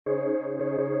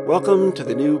Welcome to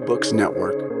the New Books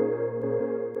Network.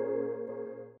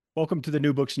 Welcome to the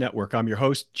New Books Network. I'm your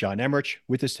host, John Emmerich.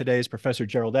 With us today is Professor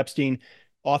Gerald Epstein,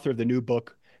 author of the new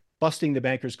book, Busting the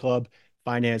Bankers Club,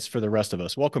 Finance for the Rest of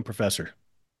Us. Welcome, Professor.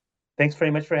 Thanks very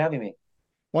much for having me.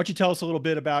 Why don't you tell us a little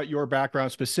bit about your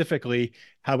background, specifically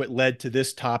how it led to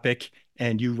this topic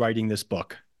and you writing this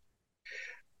book?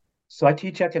 So I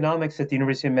teach economics at the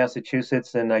University of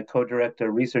Massachusetts, and I co-direct a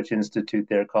research institute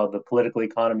there called the Political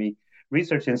Economy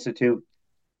Research Institute,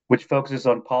 which focuses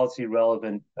on policy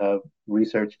relevant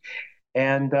research.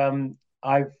 And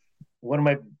I've one of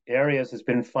my areas has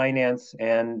been finance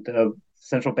and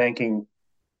central banking.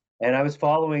 And I was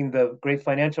following the great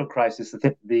financial crisis,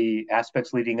 the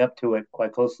aspects leading up to it,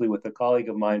 quite closely with a colleague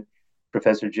of mine,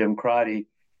 Professor Jim Crotty.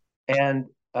 And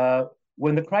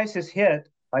when the crisis hit,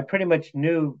 I pretty much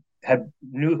knew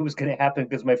it was going to happen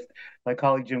because my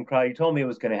colleague Jim Crotty told me it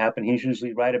was going to happen. He's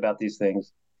usually right about these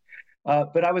things.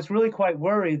 But I was really quite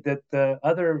worried that the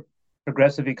other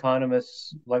progressive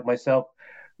economists like myself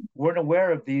weren't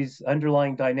aware of these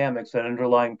underlying dynamics and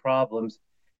underlying problems,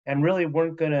 and really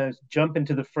weren't going to jump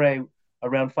into the fray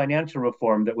around financial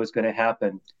reform that was going to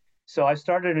happen. So I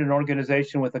started an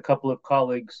organization with a couple of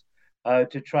colleagues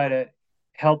to try to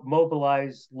help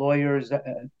mobilize lawyers,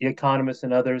 economists,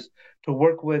 and others to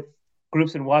work with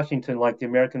groups in Washington like the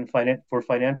American for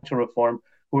Financial Reform,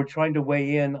 who were trying to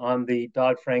weigh in on the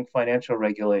Dodd-Frank financial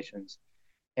regulations.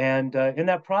 And in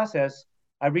that process,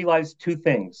 I realized two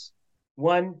things.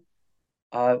 One,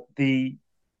 the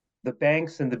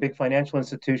banks and the big financial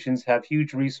institutions have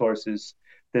huge resources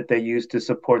that they use to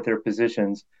support their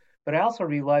positions. But I also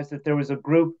realized that there was a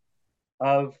group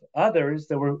of others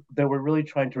that were really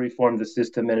trying to reform the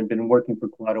system and had been working for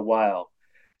quite a while.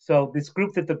 So this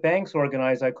group that the banks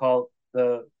organize, I call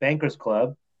the Bankers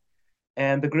Club,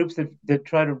 and the groups that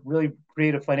try to really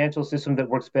create a financial system that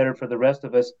works better for the rest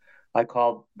of us, I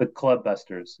call the Club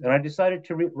Busters. And I decided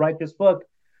to write this book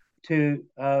to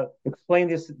explain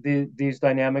these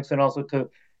dynamics and also to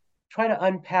try to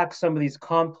unpack some of these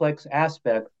complex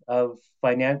aspects of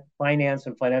finance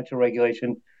and financial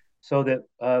regulation so that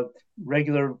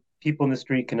regular people in the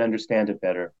street can understand it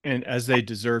better. And as they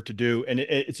deserve to do. And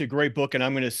it's a great book. And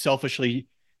I'm going to selfishly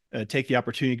take the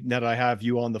opportunity now that I have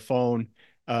you on the phone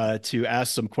to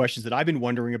ask some questions that I've been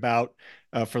wondering about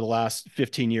for the last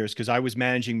 15 years, because I was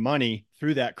managing money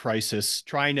through that crisis,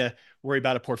 trying to worry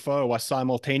about a portfolio while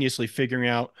simultaneously figuring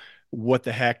out what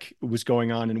the heck was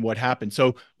going on and what happened.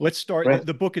 So let's start. Right.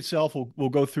 The book itself will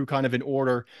go through kind of in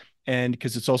order, and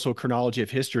because it's also a chronology of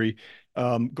history.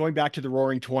 Going back to the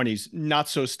Roaring '20s, not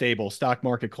so stable. Stock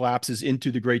market collapses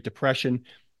into the Great Depression.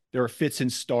 There are fits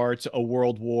and starts, a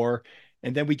world war,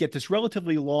 and then we get this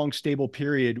relatively long, stable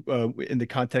period in the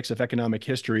context of economic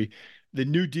history. The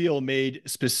New Deal made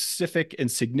specific and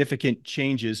significant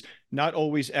changes, not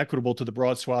always equitable to the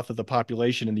broad swath of the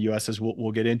population in the US, as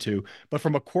we'll get into. But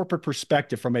from a corporate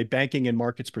perspective, from a banking and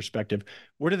markets perspective,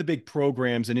 what are the big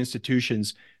programs and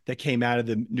institutions that came out of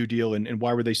the New Deal, and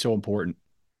why were they so important?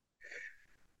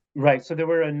 Right. So there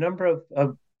were a number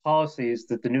of policies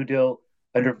that the New Deal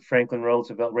under Franklin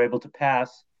Roosevelt were able to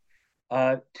pass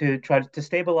to try to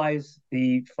stabilize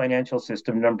the financial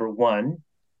system, number one,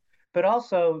 but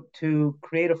also to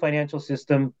create a financial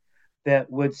system that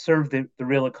would serve the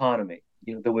real economy.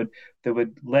 That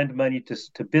would lend money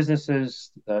to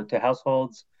businesses, to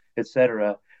households, et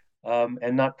cetera,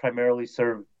 and not primarily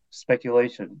serve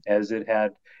speculation as it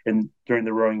had in during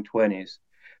the Roaring Twenties.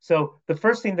 So the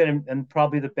first thing that, and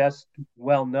probably the best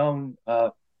well-known uh,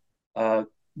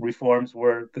 reforms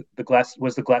were the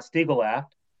Glass-Steagall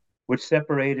Act, which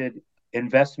separated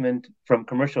investment from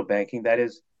commercial banking. That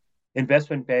is,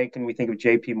 investment banking, we think of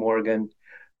J.P. Morgan,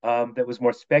 that was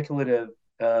more speculative,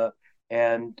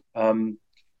 and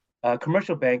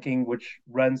commercial banking, which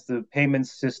runs the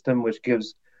payments system, which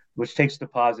takes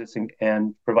deposits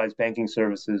and provides banking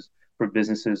services for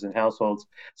businesses and households.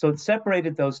 So it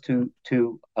separated those two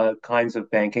kinds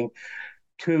of banking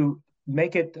to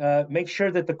make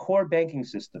sure that the core banking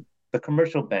system, the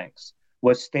commercial banks,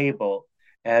 was stable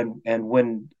and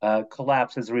when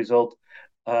collapse as a result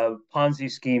of Ponzi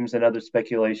schemes and other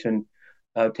speculation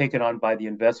taken on by the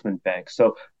investment banks.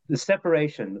 So the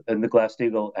separation in the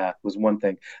Glass-Steagall Act was one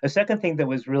thing. A second thing that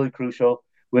was really crucial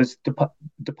was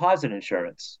deposit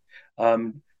insurance,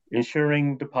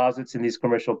 insuring deposits in these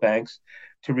commercial banks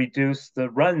to reduce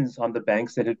the runs on the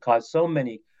banks that had caused so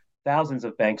many thousands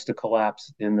of banks to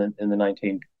collapse in the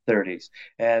 1930s.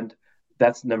 And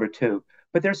that's number two.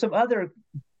 But there's some other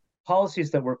policies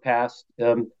that were passed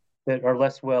that are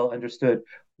less well understood.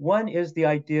 One is the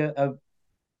idea of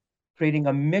creating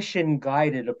a mission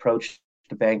guided approach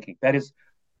to banking. That is,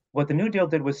 what the New Deal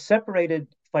did was separated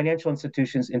financial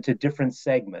institutions into different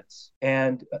segments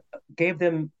and gave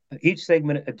them each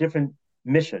segment a different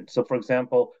mission. So, for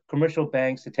example, commercial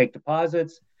banks to take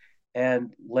deposits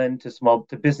and lend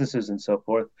to businesses and so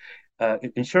forth.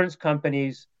 Insurance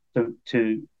companies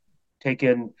to take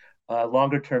in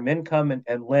longer term income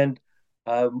and lend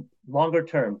longer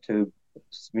term to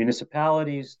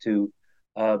municipalities, to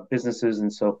businesses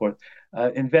and so forth.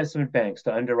 Investment banks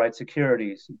to underwrite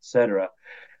securities, et cetera.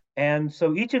 And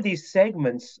so each of these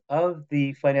segments of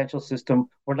the financial system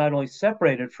were not only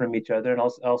separated from each other, and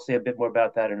I'll say a bit more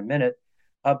about that in a minute,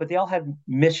 but they all had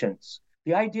missions.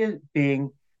 The idea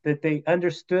being that they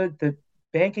understood that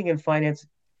banking and finance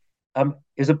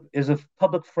is a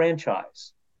public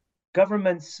franchise.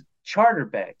 Governments charter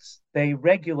banks, they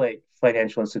regulate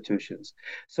financial institutions.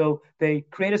 So they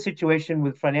create a situation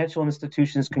where financial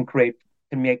institutions can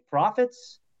make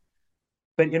profits,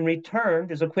 but in return,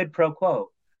 there's a quid pro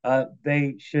quo.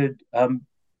 They should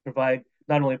provide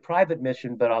not only a private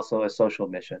mission, but also a social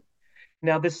mission.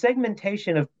 Now, the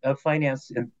segmentation of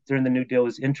finance during the New Deal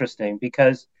is interesting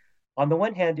because, on the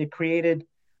one hand, it created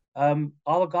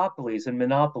oligopolies and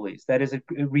monopolies. That is,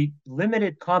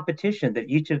 limited competition that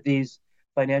each of these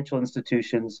financial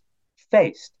institutions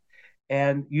faced.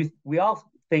 And we all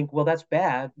think, well, that's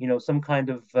bad. Some kind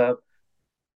of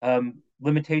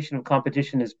limitation of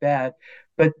competition is bad.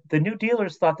 But the New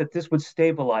Dealers thought that this would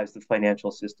stabilize the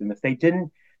financial system. If they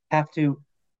didn't have to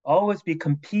always be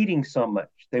competing so much,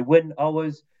 they wouldn't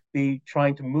always be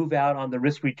trying to move out on the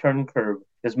risk return curve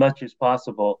as much as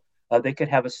possible. They could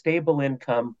have a stable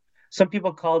income. Some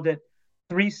people called it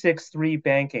 363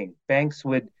 banking. Banks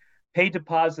would pay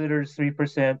depositors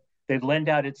 3%, they'd lend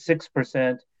out at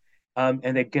 6%,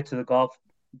 and they'd get to the golf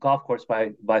course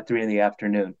by 3 in the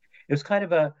afternoon. It was kind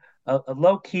of a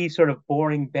low key, sort of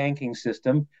boring banking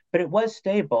system, but it was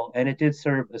stable and it did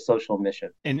serve a social mission.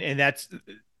 And that's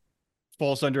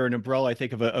falls under an umbrella, I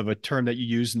think, of a term that you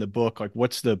use in the book, like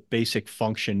what's the basic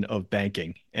function of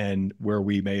banking and where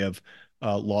we may have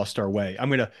lost our way. I'm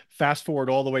going to fast forward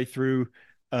all the way through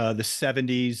the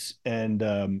 70s and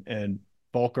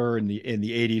Volcker in the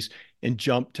 80s and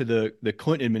jump to the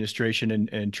Clinton administration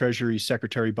and Treasury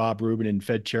Secretary Bob Rubin and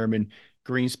Fed Chairman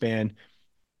Greenspan.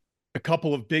 A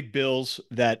couple of big bills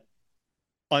that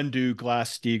undo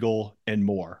Glass-Steagall and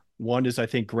more. One is, I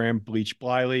think,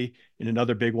 Graham-Bleach-Bliley, and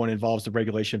another big one involves the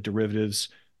regulation of derivatives,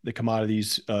 the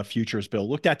commodities futures bill.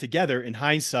 Looked at together, in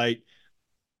hindsight,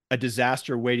 a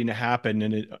disaster waiting to happen,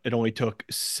 and it only took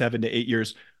 7 to 8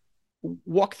 years.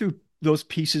 Walk through those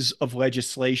pieces of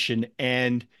legislation,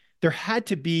 and there had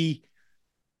to be,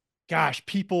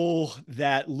 people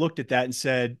that looked at that and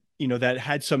said, that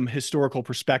had some historical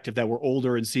perspective, that were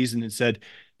older and seasoned, and said,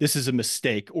 this is a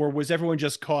mistake? Or was everyone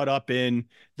just caught up in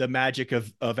the magic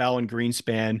of Alan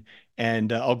Greenspan?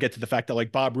 And I'll get to the fact that,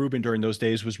 like, Bob Rubin during those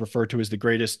days was referred to as the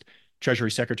greatest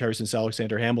Treasury Secretary since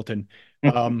Alexander Hamilton.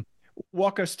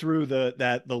 Walk us through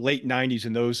the late 90s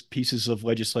and those pieces of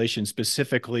legislation,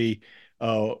 specifically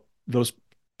those,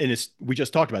 and we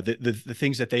just talked about the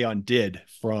things that they undid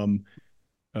from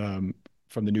the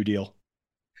New Deal.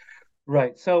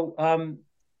 Right. So,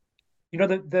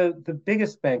 the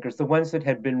biggest bankers, the ones that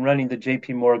had been running the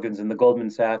J.P. Morgans and the Goldman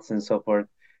Sachs and so forth,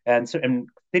 and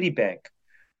Citibank,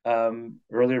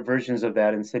 earlier versions of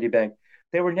that, and Citibank,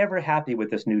 they were never happy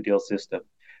with this New Deal system.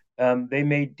 They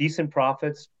made decent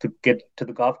profits to get to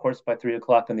the golf course by 3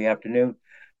 o'clock in the afternoon,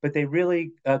 but they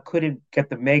really couldn't get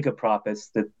the mega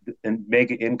profits and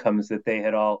mega incomes that they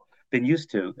had all been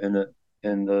used to in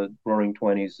the Roaring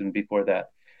 '20s and before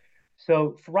that.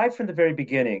 So right from the very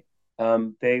beginning,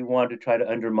 they wanted to try to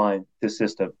undermine the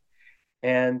system,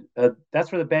 and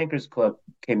that's where the Bankers Club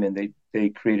came in. They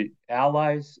created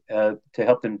allies to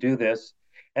help them do this,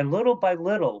 and little by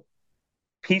little,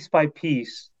 piece by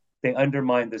piece, they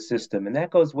undermined the system, and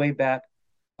that goes way back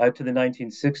to the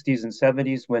 1960s and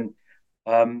 70s when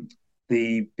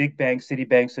the big banks,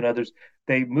 Citibanks, and others,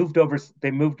 they moved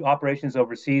operations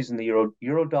overseas in the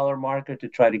euro dollar market to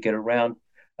try to get around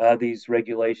these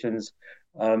regulations,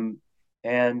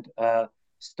 and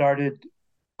started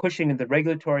pushing the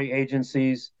regulatory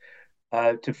agencies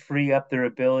to free up their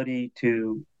ability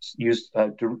to use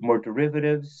more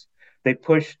derivatives. They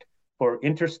pushed for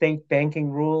interstate banking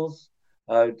rules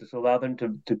to allow them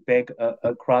to bank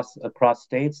across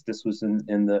states. This was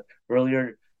in the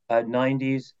earlier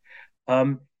 90s.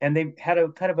 And they had a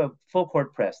kind of a full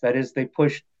court press. That is, they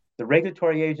pushed the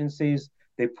regulatory agencies,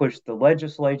 they pushed the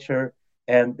legislature,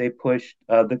 and they pushed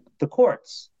the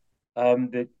courts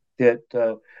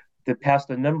that passed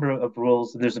a number of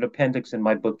rules. And there's an appendix in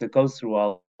my book that goes through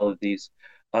all of these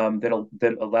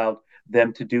that allowed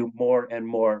them to do more and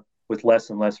more with less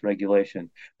and less regulation.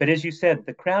 But as you said,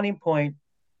 the crowning point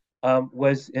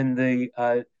was in the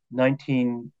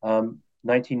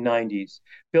 1990s.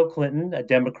 Bill Clinton, a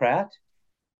Democrat,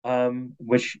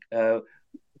 which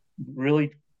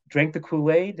really drank the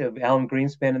Kool-Aid of Alan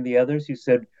Greenspan and the others who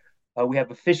said, we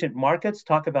have efficient markets,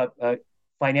 talk about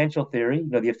financial theory,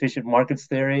 the efficient markets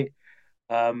theory,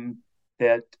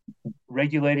 that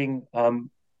regulating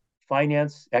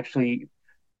finance actually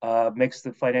makes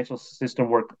the financial system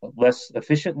work less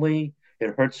efficiently.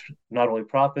 It hurts not only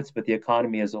profits, but the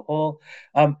economy as a whole.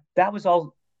 That was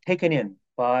all taken in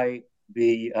by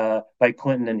by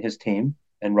Clinton and his team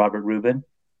and Robert Rubin.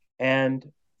 And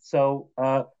so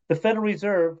the Federal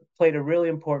Reserve played a really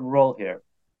important role here.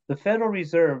 The Federal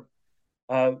Reserve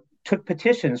took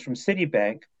petitions from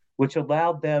Citibank, which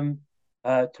allowed them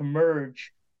to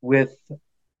merge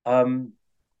um,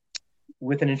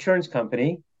 with an insurance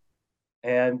company,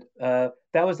 and that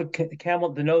was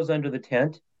the nose under the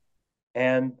tent.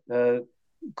 And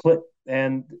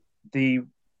and the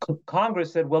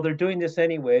Congress said, well, they're doing this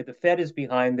anyway. The Fed is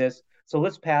behind this, so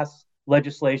let's pass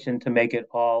legislation to make it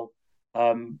all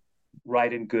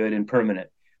right and good and permanent.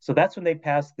 So that's when they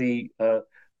passed the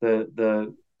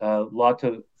law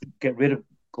to get rid of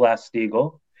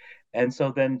Glass-Steagall, and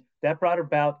so then that brought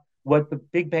about what the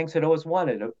big banks had always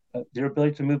wanted: their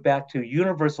ability to move back to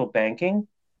universal banking,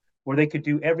 where they could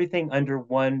do everything under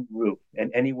one roof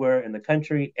and anywhere in the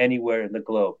country, anywhere in the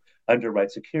globe,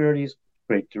 underwrite securities,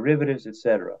 create derivatives,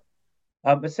 etc.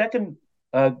 A second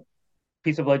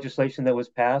piece of legislation that was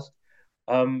passed,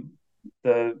 um,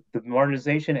 the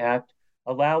Modernization Act,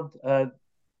 allowed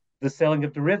the selling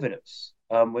of derivatives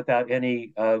without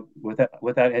any um,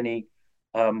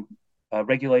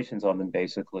 regulations on them,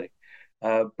 basically.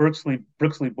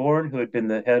 Brooksley Bourne, who had been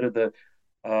the head of the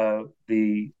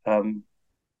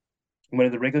one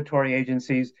of the regulatory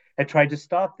agencies, had tried to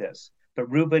stop this,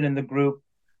 but Rubin and the group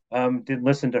didn't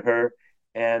listen to her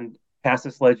and passed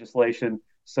this legislation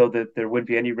so that there wouldn't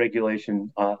be any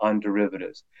regulation on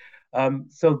derivatives.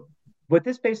 So what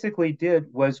this basically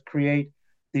did was create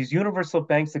these universal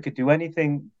banks that could do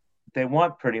anything they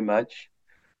want, pretty much.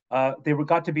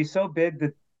 Got to be so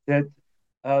big that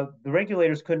the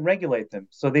regulators couldn't regulate them,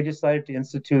 so they decided to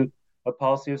institute a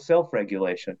policy of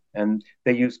self-regulation, and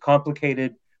they used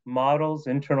complicated models,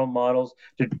 internal models,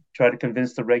 to try to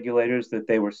convince the regulators that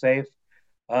they were safe.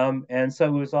 And so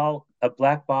it was all a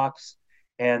black box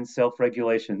and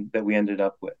self-regulation that we ended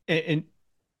up with. And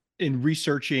in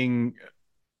researching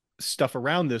stuff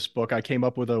around this book, I came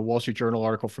up with a Wall Street Journal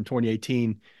article from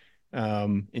 2018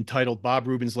 entitled "Bob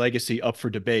Rubin's Legacy Up for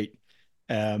Debate."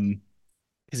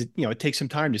 Because it takes some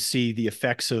time to see the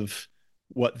effects of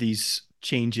what these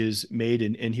changes made,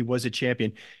 and he was a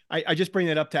champion. I just bring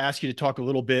that up to ask you to talk a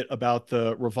little bit about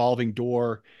the revolving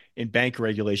door in bank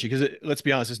regulation, because let's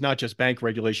be honest, it's not just bank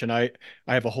regulation. I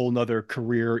have a whole nother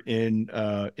career in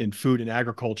food and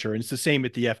agriculture, and it's the same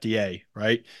at the FDA,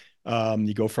 right?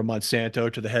 You go from Monsanto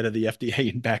to the head of the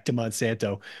FDA and back to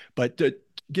Monsanto. But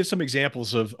give some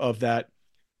examples of that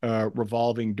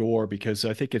revolving door, because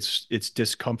I think it's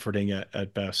discomforting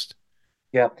at best.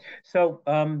 Yeah. So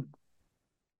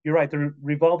you're right. The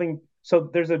revolving. So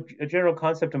there's a general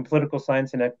concept in political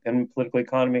science and political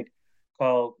economy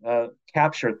called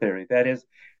capture theory. That is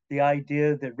the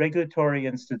idea that regulatory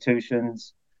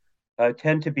institutions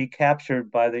tend to be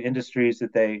captured by the industries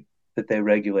that they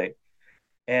regulate.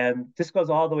 And this goes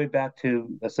all the way back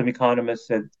to some economists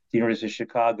at the University of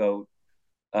Chicago,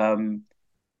 who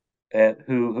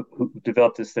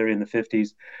developed this theory in the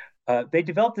 50s. They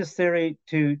developed this theory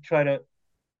to try to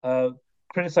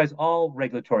criticize all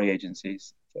regulatory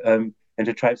agencies, and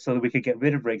to try so that we could get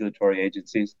rid of regulatory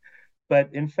agencies. But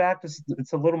in fact,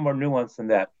 it's a little more nuanced than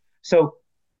that. So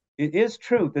it is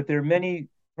true that there are many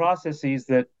processes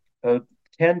that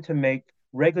tend to make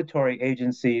regulatory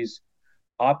agencies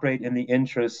operate in the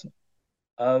interests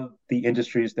of the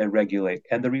industries they regulate.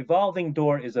 And the revolving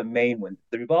door is a main one.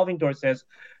 The revolving door says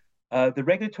the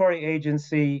regulatory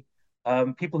agency,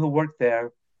 people who work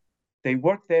there, they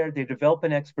develop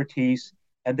an expertise,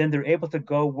 and then they're able to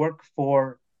go work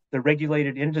for the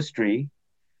regulated industry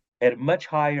at much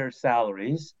higher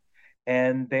salaries,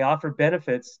 and they offer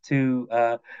benefits to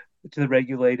the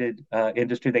regulated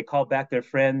industry. They call back their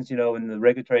friends, in the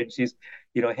regulatory agencies,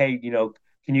 hey,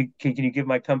 can you give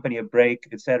my company a break,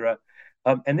 etc.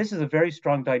 And this is a very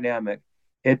strong dynamic.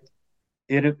 It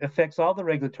affects all the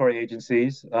regulatory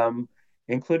agencies,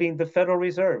 including the Federal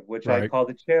Reserve, which I Right. call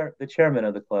the chairman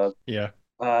of the club. Yeah.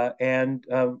 And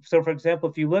so, for example,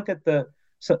 if you look at the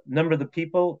number of the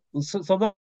people, so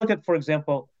look at, for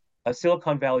example,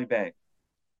 Silicon Valley Bank.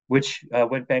 which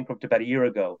went bankrupt about a year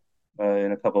ago.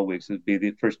 In a couple of weeks, it would be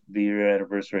the year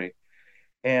anniversary.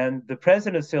 And the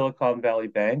president of Silicon Valley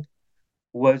Bank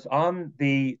was on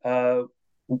the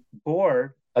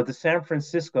board of the San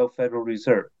Francisco Federal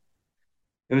Reserve.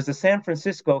 It was the San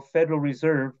Francisco Federal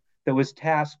Reserve that was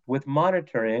tasked with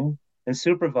monitoring and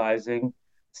supervising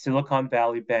Silicon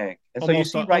Valley Bank. And so you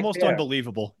see right almost there,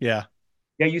 unbelievable. Yeah.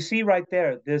 yeah, you see right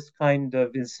there this kind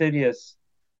of insidious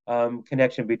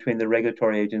connection between the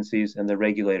regulatory agencies and the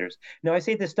regulators. Now, I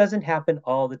say this doesn't happen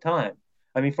all the time.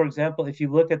 I mean, for example, if you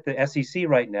look at the SEC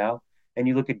right now and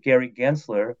you look at Gary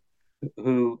Gensler,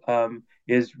 who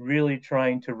is really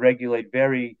trying to regulate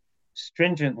very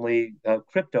stringently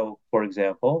crypto, for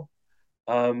example,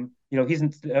 he's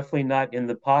definitely not in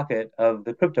the pocket of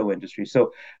the crypto industry.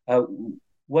 So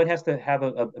one has to have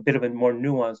a bit of a more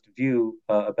nuanced view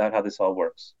about how this all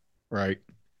works. Right.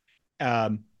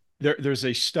 There's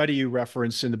a study you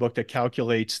reference in the book that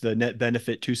calculates the net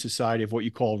benefit to society of what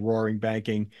you call roaring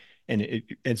banking, and it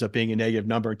ends up being a negative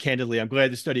number. And candidly, I'm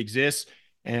glad the study exists,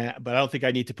 but I don't think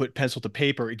I need to put pencil to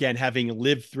paper. Again, having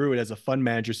lived through it as a fund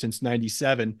manager since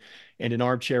 '97 and an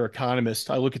armchair economist,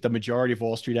 I look at the majority of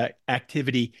Wall Street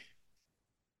activity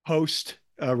post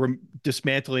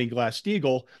dismantling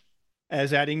Glass-Steagall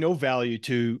as adding no value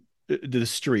to the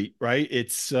street, right?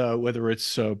 It's whether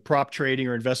it's prop trading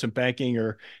or investment banking,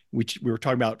 or which we were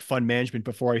talking about fund management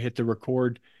before I hit the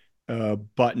record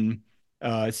button.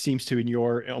 It seems to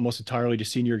inure almost entirely to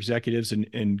senior executives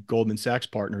and Goldman Sachs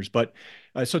partners. But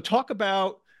so talk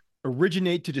about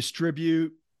originate to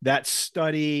distribute, that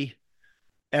study,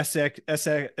 excess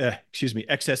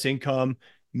income,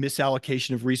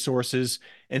 misallocation of resources,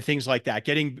 and things like that.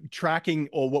 Tracking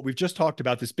or what we've just talked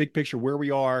about, this big picture, where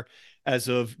we are as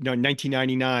of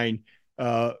 1999,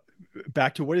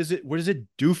 back to what does it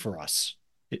do for us?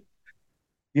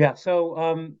 Yeah.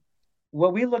 So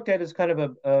what we looked at is kind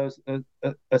of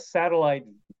a satellite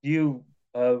view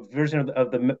version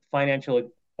of the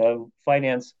financial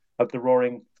finance of the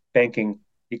roaring banking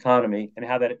economy and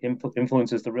how that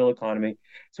influences the real economy.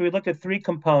 So we looked at three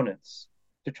components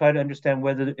to try to understand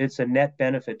whether it's a net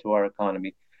benefit to our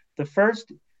economy. The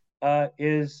first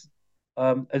is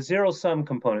a zero-sum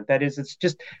component. That is, it's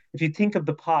just, if you think of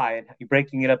the pie and you're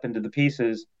breaking it up into the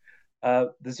pieces,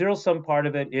 the zero-sum part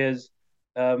of it is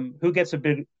who gets a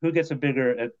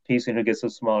bigger piece and who gets a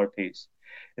smaller piece.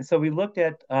 And so we looked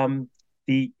at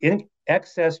the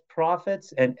excess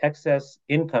profits and excess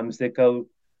incomes that go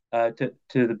to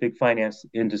the big finance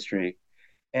industry.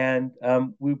 And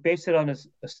we based it on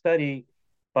a study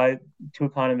by two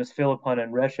economists, Philippon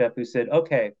and Reshef, who said,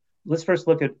 okay, let's first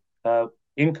look at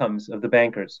incomes of the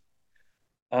bankers.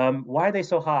 Why are they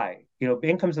so high?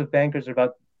 Incomes of bankers are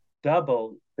about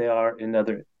double they are in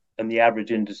the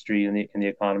average industry in the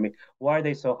economy. Why are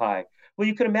they so high? Well,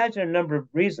 you can imagine a number of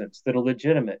reasons that are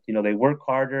legitimate. They work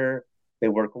harder, they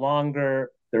work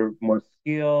longer, they're more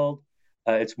skilled,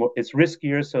 it's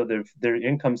riskier, so their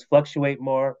incomes fluctuate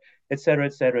more, et cetera,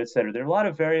 et cetera, et cetera. There are a lot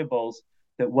of variables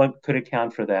that one could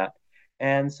account for that.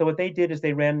 And so what they did is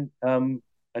they ran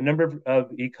a number of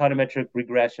econometric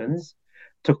regressions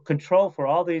to control for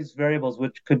all these variables,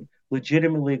 which could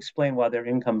legitimately explain why their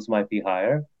incomes might be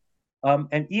higher.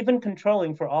 And even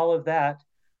controlling for all of that,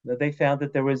 they found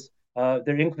that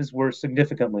their incomes were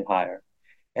significantly higher.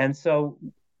 And so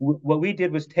what we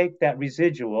did was take that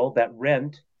residual, that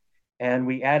rent, and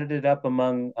we added it up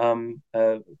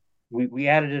we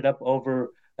added it up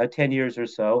over 10 years or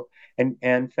so,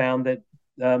 and found that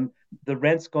the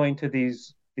rents going to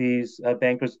these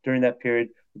bankers during that period,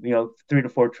 $3 to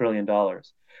 $4 trillion.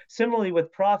 Similarly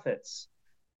with profits,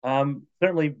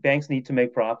 certainly banks need to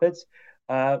make profits,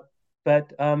 but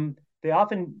they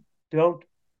often don't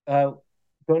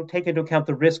take into account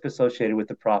the risk associated with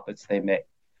the profits they make.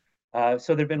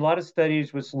 So there have been a lot of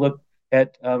studies which look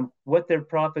at what their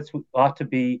profits ought to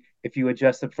be if you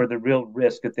adjust them for the real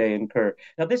risk that they incur.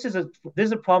 Now, this is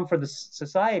a problem for the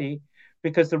society,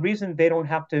 because the reason they don't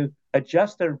have to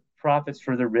adjust their profits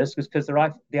for the risk is because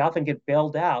they often get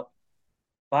bailed out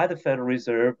by the Federal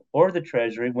Reserve or the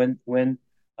Treasury when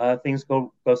things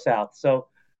go south. So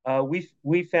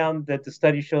we found that the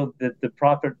study showed that the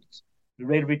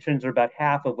rate of returns are about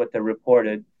half of what they're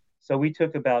reported. So we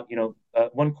took about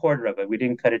 1/4 of it. We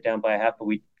didn't cut it down by a half, but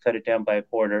we cut it down by a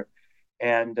quarter,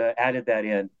 and added that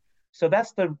in. So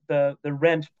that's the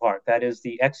rent part. That is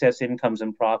the excess incomes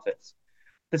and profits.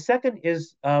 The second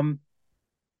is the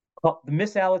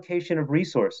misallocation of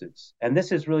resources, and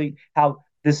this is really how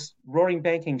this roaring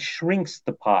banking shrinks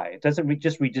the pie. It doesn't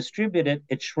just redistribute it;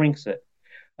 it shrinks it.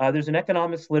 There's an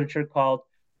economics literature called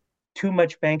 "Too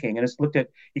Much Banking," and it's looked at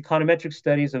econometric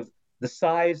studies of the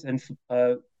size and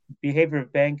behavior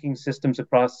of banking systems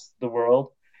across the world,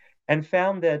 and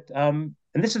found that, and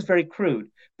this is very crude,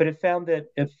 but it found that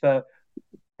if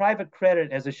private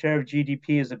credit as a share of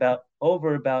GDP is about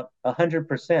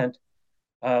 100%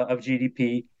 of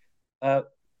GDP, uh,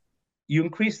 you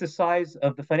increase the size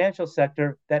of the financial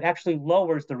sector, that actually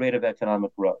lowers the rate of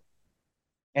economic growth.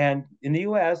 And in the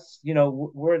US,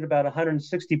 we're at about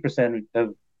 160%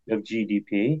 of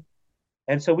GDP.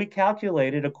 And so we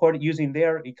calculated, according using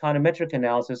their econometric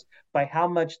analysis, by how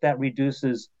much that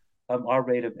reduces our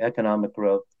rate of economic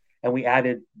growth. And we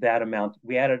added that amount.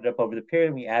 We added it up over the period,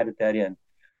 and we added that in.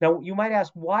 Now, you might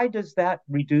ask, why does that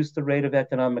reduce the rate of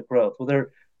economic growth? Well,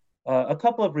 there are a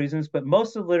couple of reasons, but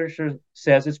most of the literature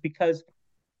says it's because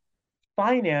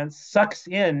finance sucks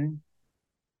in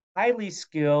highly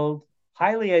skilled,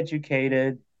 highly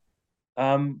educated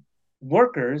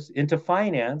workers into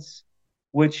finance,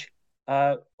 which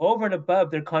over and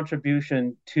above their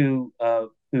contribution to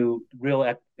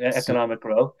real economic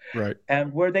growth, Right.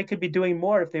 and where they could be doing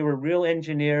more if they were real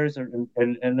engineers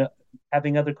and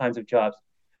having other kinds of jobs.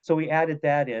 So we added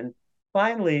that in.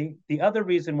 Finally, the other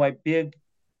reason why big,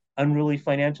 unruly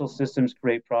financial systems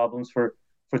create problems for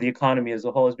the economy as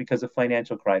a whole is because of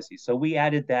financial crises. So we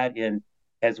added that in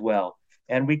as well,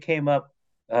 and we came up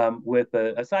with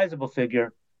a sizable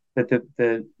figure that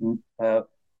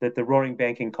the roaring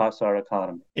banking costs our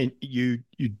economy. And you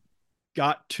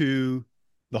got to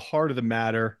the heart of the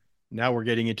matter. Now we're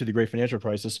getting into the great financial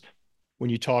crisis. When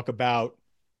you talk about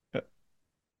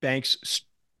banks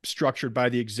structured by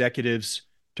the executives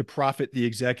to profit the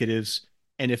executives,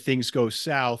 and if things go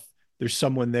south, there's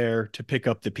someone there to pick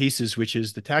up the pieces, which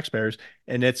is the taxpayers.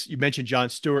 And that's, you mentioned John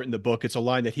Stewart in the book. It's a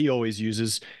line that he always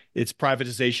uses. It's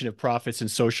privatization of profits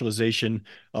and socialization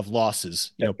of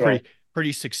losses. That's right.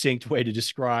 Pretty succinct way to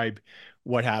describe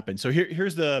what happened. So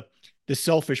here's the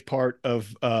selfish part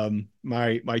of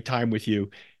my time with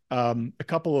you. A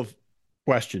couple of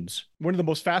questions. One of the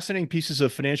most fascinating pieces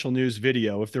of financial news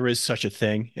video, if there is such a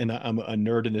thing, and I'm a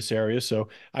nerd in this area, so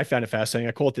I found it fascinating.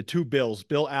 I call it the two Bills: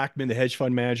 Bill Ackman, the hedge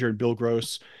fund manager, and Bill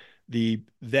Gross, the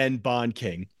then bond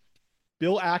king.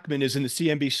 Bill Ackman is in the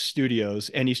CNBC studios,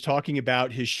 and he's talking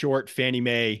about his short Fannie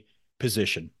Mae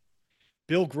position.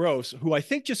 Bill Gross, who I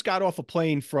think just got off a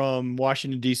plane from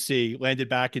Washington, D.C., landed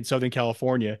back in Southern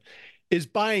California, is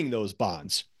buying those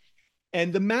bonds.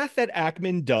 And the math that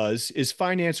Ackman does is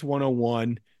finance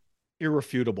 101,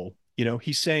 irrefutable.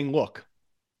 He's saying, look,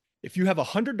 if you have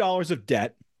 $100 of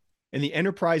debt and the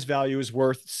enterprise value is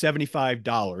worth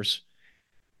 $75,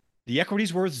 the equity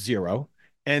is worth zero,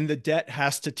 and the debt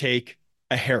has to take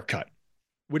a haircut,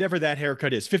 whatever that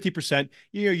haircut is, 50%.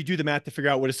 You do the math to figure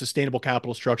out what a sustainable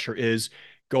capital structure is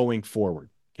going forward.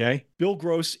 Okay. Bill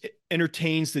Gross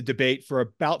entertains the debate for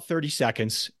about 30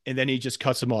 seconds, and then he just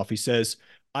cuts him off. He says,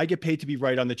 I get paid to be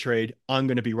right on the trade. I'm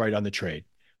going to be right on the trade.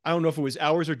 I don't know if it was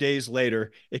hours or days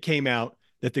later, it came out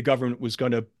that the government was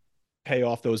going to pay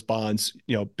off those bonds,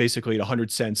 basically at 100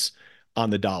 cents on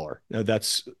the dollar. Now,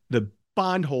 that's the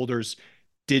bondholders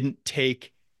didn't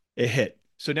take a hit.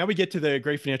 So now we get to the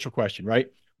great financial question, right?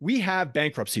 We have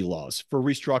bankruptcy laws for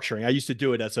restructuring. I used to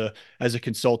do it as a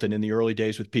consultant in the early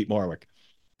days with Pete Marwick.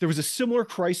 There was a similar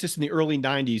crisis in the early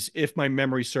 90s, if my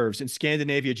memory serves, in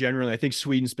Scandinavia generally, I think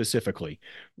Sweden specifically,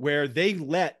 where they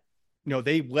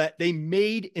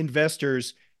made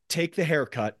investors take the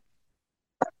haircut,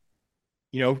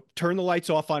 turn the lights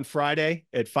off on Friday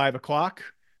at 5:00,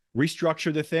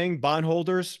 restructure the thing.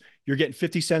 Bondholders, you're getting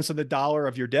 50 cents on the dollar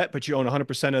of your debt, but you own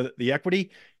 100% of the equity.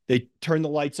 They turn the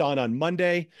lights on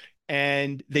Monday,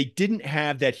 and they didn't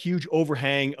have that huge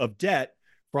overhang of debt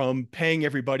from paying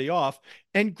everybody off,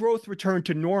 and growth returned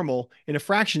to normal in a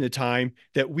fraction of the time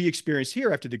that we experienced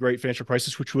here after the great financial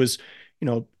crisis, which was,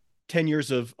 10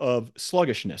 years of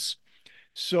sluggishness.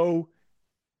 So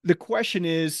the question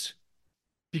is,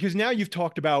 because now you've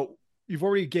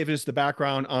already given us the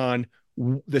background on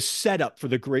the setup for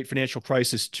the great financial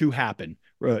crisis to happen,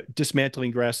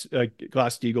 dismantling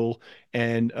Glass-Steagall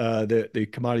and the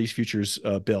commodities futures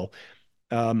bill.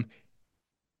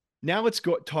 Now let's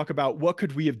talk about what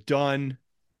could we have done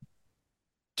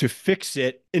to fix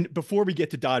it. And before we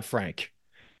get to Dodd-Frank,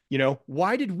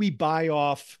 why did we buy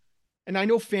off? And I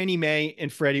know Fannie Mae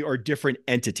and Freddie are different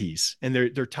entities, and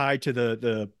they're tied to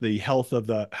the health of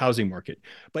the housing market.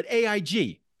 But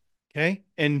AIG, okay,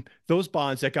 and those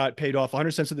bonds that got paid off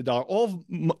 100 cents of the dollar,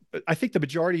 I think the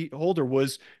majority holder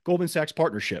was Goldman Sachs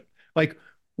Partnership. Like,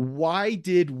 why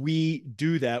did we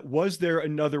do that? Was there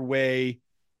another way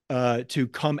to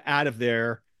come out of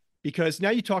there? Because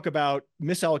now you talk about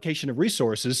misallocation of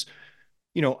resources.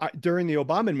 During the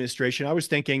Obama administration, I was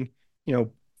thinking,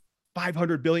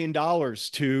 $500 billion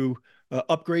to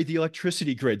upgrade the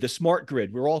electricity grid, the smart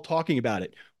grid. We're all talking about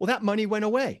it. Well, that money went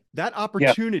away. That Yeah,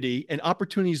 opportunity and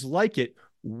opportunities like it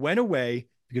went away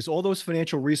because all those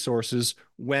financial resources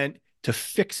went to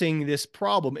fixing this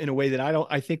problem in a way that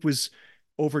I think was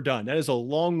overdone. That is a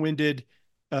long-winded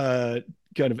uh,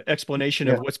 kind of explanation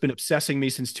of yeah, what's been obsessing me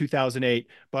since 2008.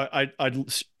 But I'd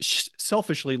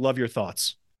selfishly love your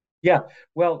thoughts. yeah.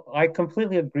 Well, I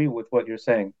completely agree with what you're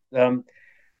saying.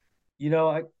 You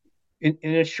know, in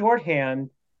a shorthand,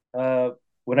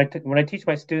 when I teach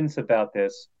my students about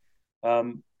this,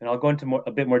 and I'll go into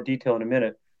a bit more detail in a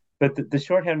minute, but the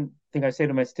shorthand thing I say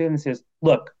to my students is,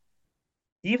 look,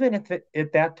 even if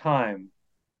at that time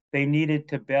they needed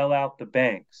to bail out the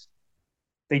banks,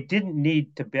 they didn't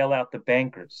need to bail out the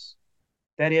bankers.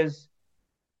 That is,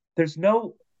 there's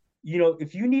no,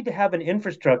 if you need to have an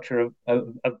infrastructure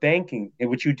of banking, in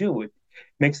which you do, it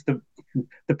makes the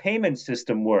payment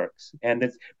system works and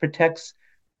it protects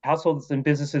households and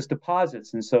businesses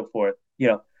deposits and so forth.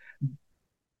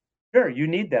 Sure, you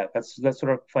need that. That's what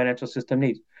our financial system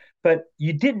needs. But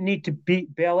you didn't need to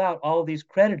bail out all these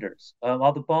creditors,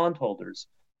 all the bondholders,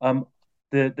 um,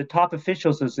 the top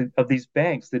officials of these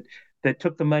banks that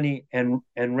took the money and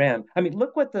ran. I mean,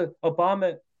 look what the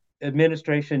Obama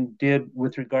administration did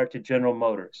with regard to General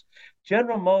Motors.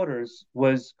 General Motors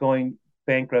was going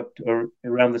bankrupt or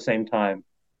around the same time,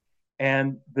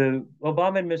 and the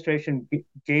Obama administration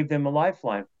gave them a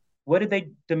lifeline. What did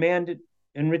they demand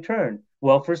in return?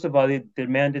 Well, first of all, they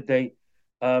demanded they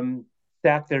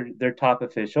sack their top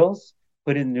officials,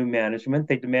 put in new management.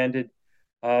 They demanded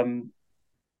um,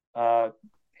 uh,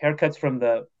 haircuts from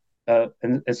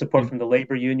and support And from the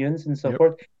labor unions and so yep,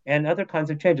 forth, and other kinds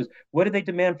of changes. What did they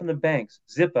demand from the banks?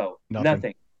 Zippo, nothing.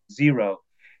 nothing, zero.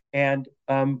 And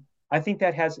I think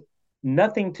that has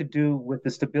nothing to do with the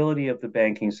stability of the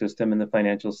banking system and the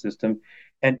financial system,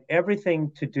 and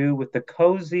everything to do with the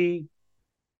cozy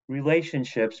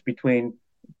relationships between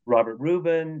Robert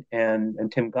Rubin and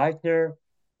Tim Geithner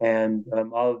and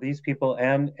all of these people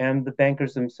and the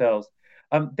bankers themselves.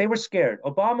 They were scared.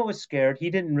 Obama was scared. He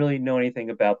didn't really know anything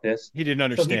about this, He didn't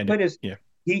so understand it. Yeah.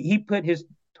 he put his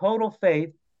total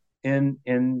faith in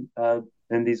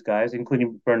these guys,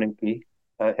 including Bernanke,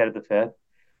 head of the Fed.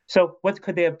 So what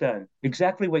could they have done?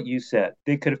 Exactly what you said.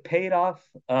 They could have paid off.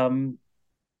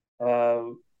 Uh,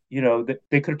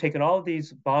 they could have taken all of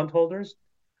these bondholders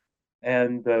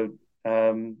and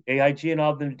AIG and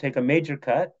all of them to take a major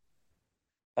cut.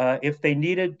 If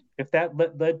that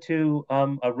led to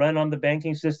a run on the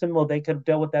banking system, well, they could have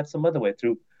dealt with that some other way And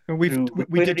through we did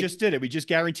liquidity. just did it. We just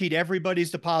guaranteed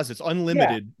everybody's deposits, Yeah,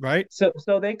 unlimited, right?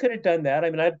 so they could have done that. I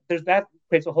mean, there's that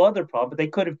creates a whole other problem, but they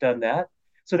could have done that.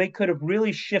 So they could have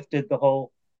really shifted the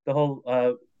whole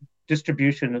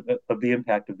distribution of the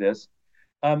impact of this.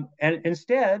 And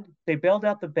instead, they bailed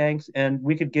out the banks, and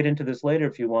we could get into this later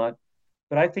if you want.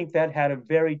 But I think that had a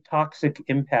very toxic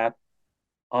impact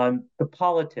on the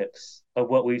politics of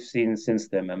what we've seen since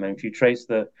then. I mean, if you trace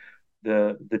the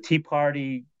Tea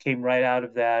Party came right out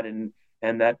of that, and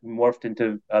that morphed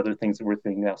into other things that we're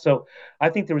seeing now. So I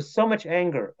think there was so much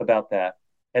anger about that,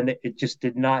 and it just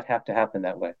did not have to happen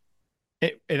that way.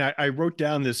 And I wrote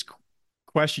down this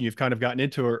question you've kind of gotten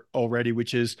into already,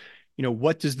 which is,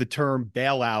 what does the term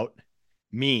bailout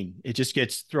mean? It just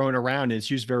gets thrown around and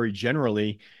it's used very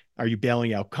generally. Are you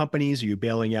bailing out companies? Are you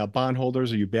bailing out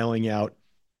bondholders? Are you bailing out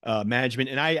management?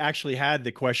 And I actually had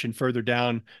the question further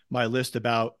down my list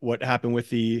about what happened with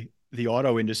the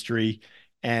auto industry,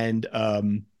 and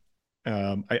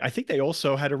I think they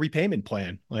also had a repayment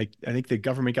plan. Like I think the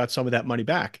government got some of that money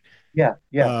back. Yeah,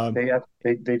 yeah, Um,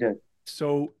 they did.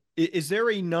 so is there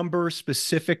a number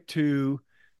specific to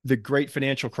the great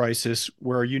financial crisis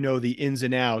where you know the ins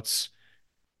and outs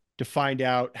to find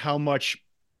out how much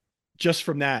just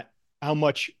from that, how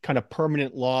much kind of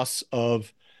permanent loss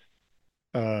of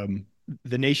um,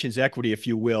 the nation's equity, if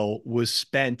you will, was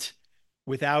spent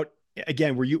without,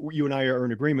 again, where you and I are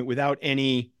in agreement, without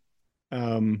any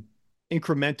um,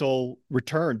 incremental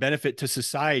return benefit to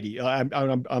society.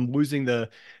 I'm losing the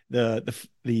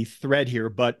thread here,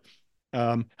 but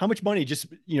how much money just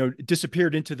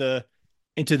disappeared into the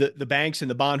banks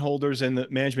and the bondholders and the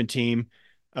management team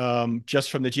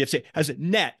just from the GFC as a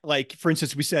net. Like for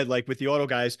instance, we said like with the auto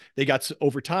guys, they got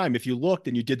over time. If you looked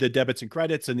and you did the debits and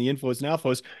credits and the inflows and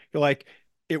outflows, you're like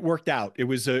it worked out. It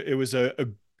was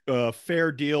a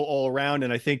fair deal all around,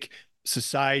 and I think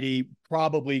society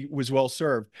probably was well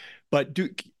served. But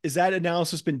is that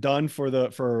analysis been done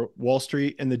for Wall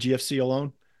Street and the GFC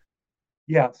alone?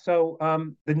 Yeah, so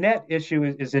the net issue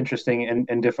is interesting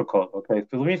and difficult. Okay,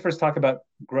 so let me first talk about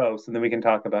gross, and then we can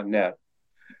talk about net.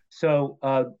 So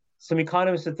some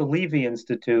economists at the Levy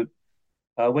Institute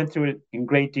went through it in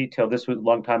great detail. This was a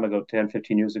long time ago, 10,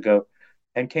 15 years ago,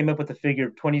 and came up with a figure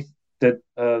of 20, the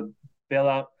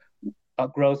bailout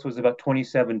gross was about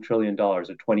 $27 trillion or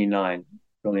 $29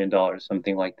 trillion,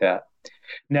 something like that.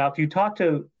 Now, if you talk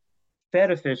to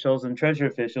Fed officials and Treasury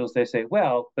officials, they say,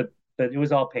 well, but it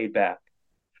was all paid back.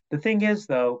 The thing is,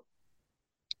 though,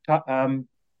 um,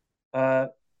 uh,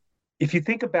 if you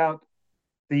think about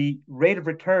the rate of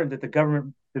return that the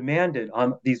government demanded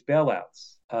on these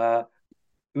bailouts,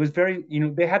 it was very,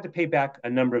 they had to pay back a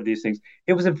number of these things.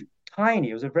 It was a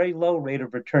very low rate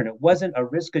of return. It wasn't a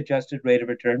risk adjusted rate of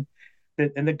return.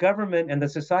 And the government and the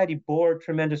society bore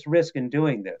tremendous risk in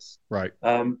doing this. Right.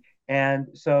 And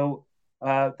so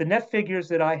the net figures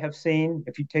that I have seen,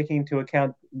 if you're taking into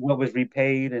account what was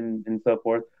repaid and so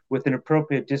forth, with an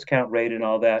appropriate discount rate and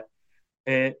all that,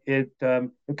 it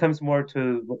comes more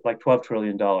to like $12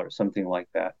 trillion, something like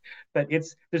that. But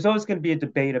there's always going to be a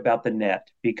debate about the net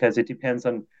because it depends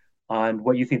on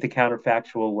what you think the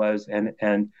counterfactual was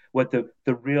and what the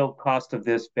real cost of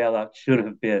this bailout should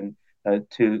have been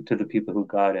to the people who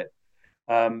got it.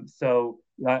 So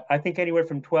I think anywhere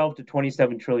from 12 to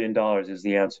 $27 trillion is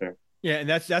the answer. Yeah, and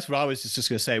that's what I was just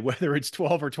going to say. Whether it's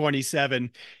 12 or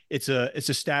 27, it's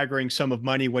a staggering sum of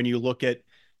money when you look at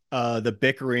the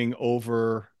bickering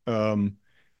over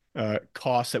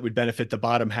costs that would benefit the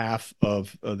bottom half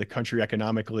of the country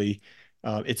economically.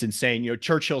 It's insane.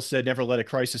 Churchill said, "Never let a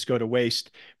crisis go to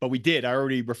waste," but we did. I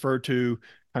already referred to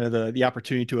kind of the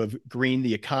opportunity to have greened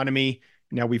the economy.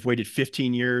 Now we've waited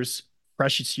 15 years,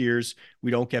 precious years. We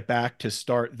don't get back to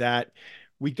start that.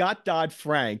 We got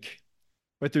Dodd-Frank,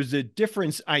 but there's a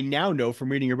difference I now know from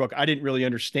reading your book I didn't really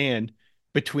understand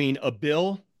between a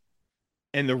bill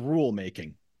and the rule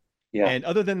making. Yeah. And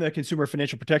other than the Consumer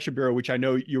Financial Protection Bureau, which I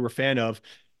know you were a fan of,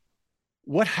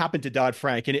 what happened to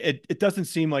Dodd-Frank? And it doesn't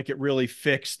seem like it really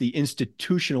fixed the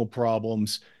institutional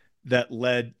problems that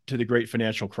led to the great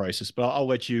financial crisis. But I'll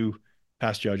let you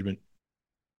pass judgment.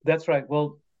 That's right.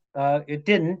 Well, it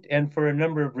didn't, and for a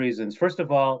number of reasons. First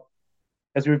of all,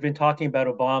 as we've been talking about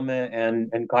Obama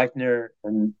and Geithner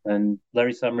and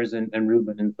Larry Summers and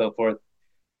Rubin and so forth,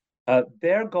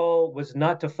 their goal was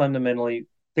not to fundamentally.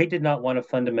 They did not want to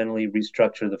fundamentally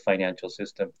restructure the financial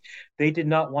system. They did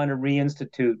not want to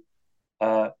reinstitute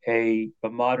a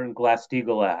modern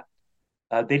Glass-Steagall Act.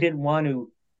 They didn't want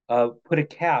to put a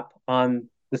cap on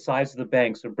the size of the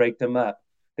banks or break them up.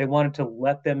 They wanted to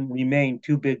let them remain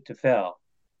too big to fail.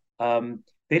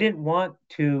 They didn't want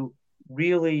to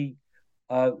really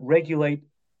regulate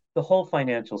the whole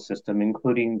financial system,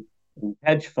 including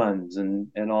hedge funds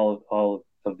and all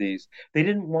of these. They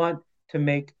didn't want to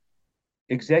make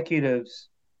executives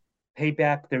pay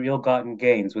back their ill-gotten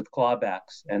gains with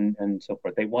clawbacks and so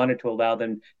forth. They wanted to allow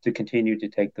them to continue to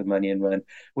take the money and run.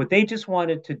 What they just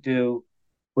wanted to do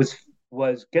was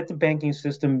get the banking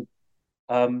system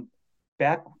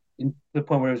back to the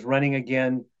point where it was running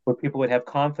again, where people would have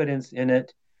confidence in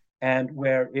it, and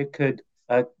where it could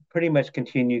pretty much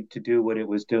continue to do what it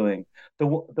was doing. The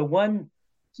one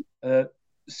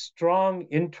strong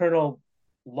internal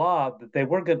law that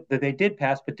they did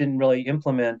pass but didn't really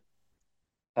implement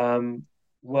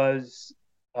was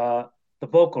the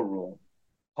Volcker Rule.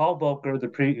 Paul Volcker,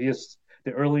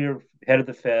 the earlier head of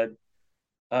the Fed,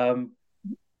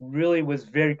 really was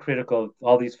very critical of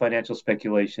all these financial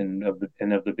speculation of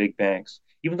the big banks.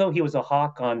 Even though he was a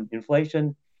hawk on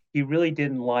inflation, he really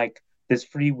didn't like this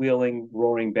freewheeling,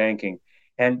 roaring banking.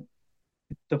 And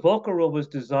the Volcker Rule was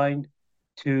designed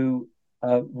to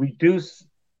reduce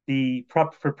the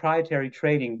proprietary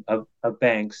trading of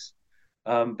banks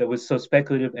that was so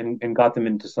speculative and got them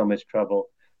into so much trouble.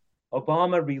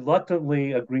 Obama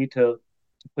reluctantly agreed to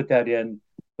put that in,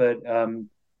 but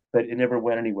it never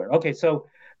went anywhere. Okay, so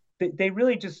they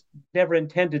really just never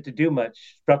intended to do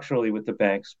much structurally with the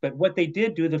banks. But what they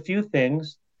did do, the few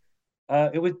things,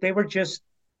 they were just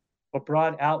a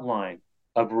broad outline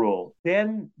of rules.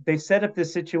 Then they set up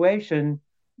this situation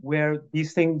where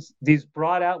these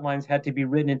broad outlines had to be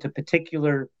written into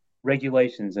particular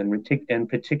regulations and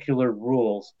particular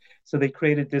rules. So they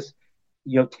created this,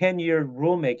 10-year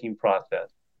rulemaking process.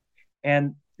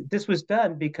 And this was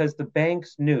done because the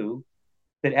banks knew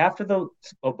that after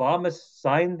Obama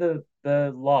signed the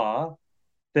law,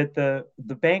 that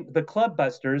the club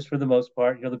busters, for the most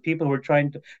part, the people who were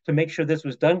trying to make sure this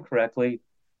was done correctly,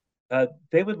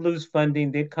 they would lose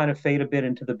funding. They'd kind of fade a bit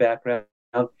into the background.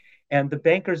 And the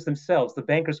bankers themselves, the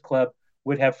Bankers Club,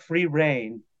 would have free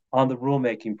reign on the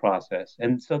rulemaking process.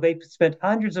 And so they spent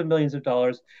hundreds of millions of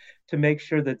dollars to make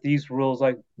sure that these rules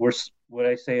were, what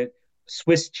I say,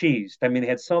 Swiss cheese. I mean, they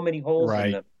had so many holes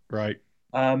in them. Right.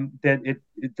 That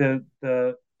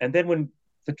and then when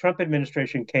the Trump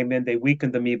administration came in, they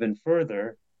weakened them even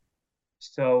further.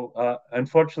 So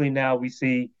unfortunately, now we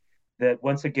see that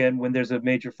once again, when there's a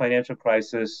major financial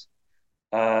crisis,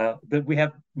 that we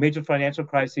have major financial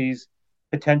crises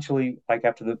potentially like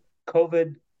after the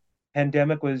COVID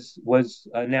pandemic was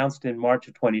announced in March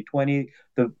of 2020.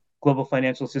 The global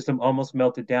financial system almost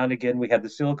melted down again. We had the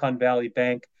Silicon Valley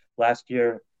Bank last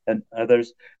year and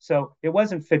others. So it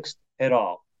wasn't fixed at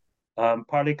all.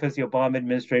 Partly because the Obama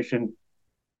administration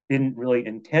didn't really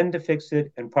intend to fix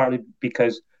it, and partly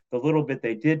because the little bit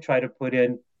they did try to put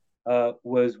in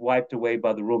was wiped away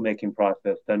by the rulemaking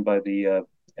process done by the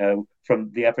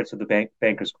from the efforts of the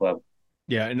Bankers Club.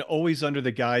 Yeah, and always under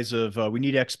the guise of we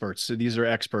need experts. So these are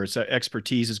experts.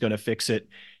 Expertise is going to fix it,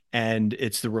 and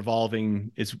it's the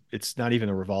revolving. It's not even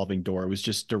a revolving door. It was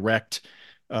just direct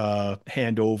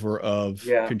handover of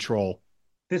Yeah. control.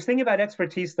 This thing about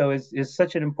expertise, though, is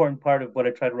such an important part of what I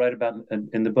try to write about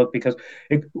in the book because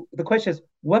the question is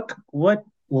what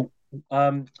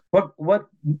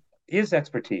is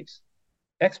expertise?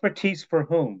 Expertise for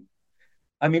whom?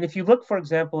 I mean, if you look, for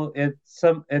example, at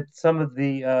some of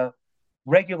the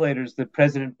regulators that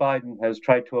President Biden has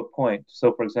tried to appoint.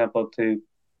 So, for example, to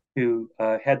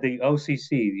head the OCC,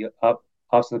 the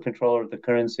Office of the Controller of the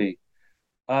Currency,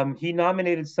 he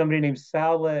nominated somebody named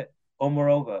Saule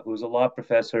Omarova, who was a law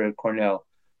professor at Cornell,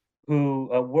 who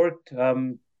worked,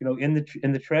 in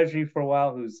the Treasury for a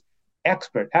while, who's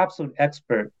absolute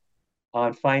expert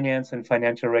on finance and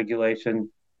financial regulation.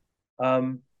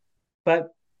 But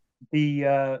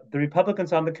the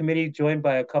Republicans on the committee, joined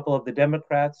by a couple of the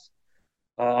Democrats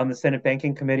on the Senate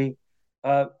Banking Committee,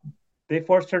 uh, they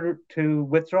forced her to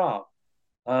withdraw.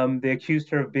 They accused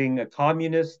her of being a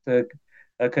communist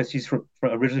because she's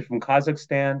originally from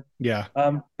Kazakhstan. Yeah,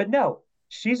 But no,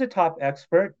 she's a top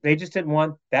expert. They just didn't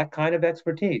want that kind of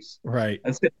expertise. right.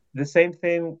 It's the same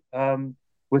thing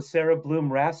with Sarah Bloom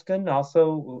Raskin,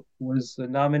 also was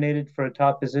nominated for a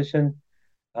top position.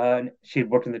 She had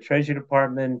worked in the Treasury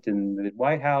Department and the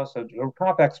White House, a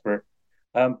top expert.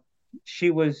 Um, she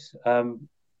was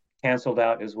canceled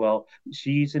out as well.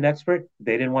 She's an expert.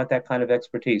 They didn't want that kind of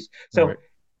expertise. Right. So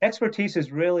expertise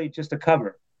is really just a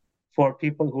cover for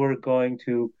people who are going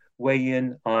to weigh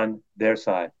in on their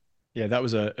side. Yeah, that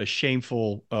was a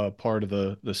shameful part of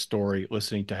the story,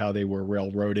 listening to how they were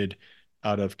railroaded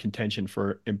out of contention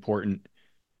for important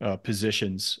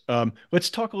positions. Let's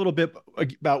talk a little bit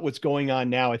about what's going on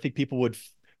now. I think people would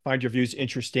find your views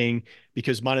interesting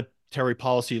because monetary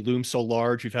policy looms so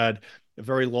large. We've had a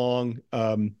very long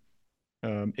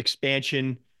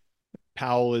expansion.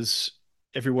 Powell is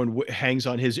everyone hangs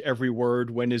on his every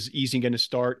word. When is easing going to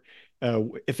start?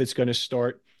 If it's going to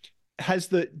start,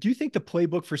 do you think the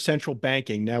playbook for central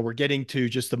banking, now we're getting to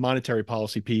just the monetary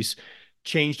policy piece,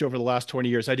 changed over the last 20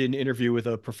 years? I did an interview with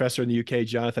a professor in the UK,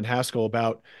 Jonathan Haskell,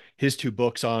 about his two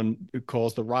books on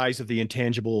calls The Rise of the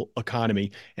Intangible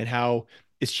Economy and how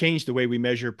it's changed the way we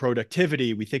measure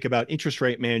productivity. We think about interest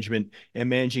rate management and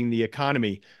managing the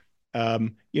economy.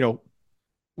 You know,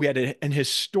 we had an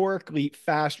historically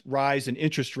fast rise in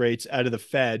interest rates out of the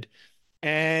Fed,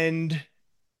 and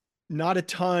not a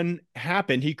ton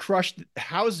happened. He crushed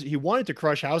house. He wanted to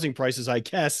crush housing prices, I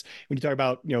guess. When you talk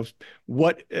about,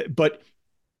 what, but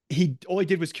all he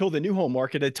did was kill the new home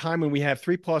market at a time when we have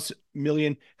 3+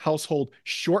 million household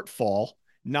shortfall,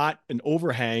 not an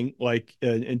overhang like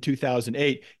in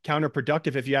 2008.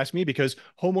 Counterproductive, if you ask me, because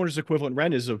homeowners equivalent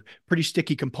rent is a pretty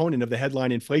sticky component of the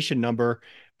headline inflation number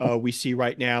we see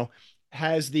right now.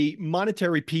 Has the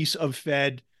monetary piece of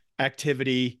Fed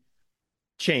activity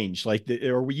changed? Like,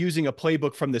 are we using a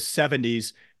playbook from the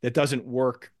 70s that doesn't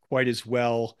work quite as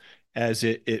well as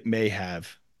it may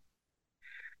have?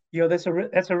 That's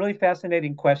a really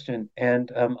fascinating question,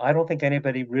 and I don't think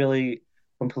anybody really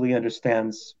completely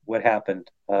understands what happened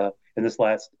in this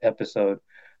last episode.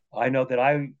 I know that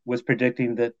I was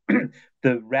predicting that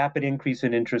the rapid increase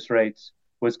in interest rates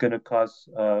was going to cause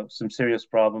some serious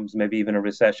problems, maybe even a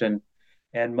recession,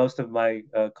 and most of my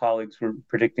colleagues were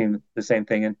predicting the same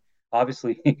thing. And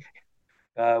obviously,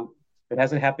 uh, it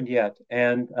hasn't happened yet.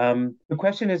 And the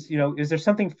question is, is there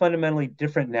something fundamentally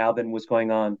different now than was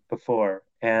going on before,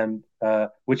 and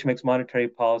which makes monetary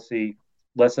policy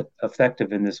less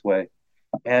effective in this way?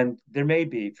 And there may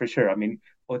be, for sure. I mean,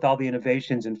 with all the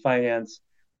innovations in finance,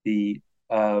 the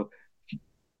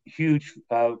huge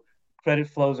credit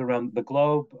flows around the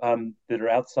globe that are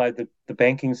outside the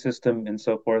banking system and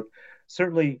so forth,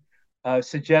 certainly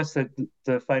suggests that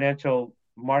the financial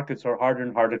markets are harder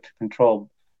and harder to control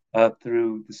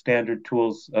through the standard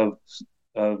tools of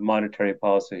monetary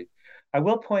policy. I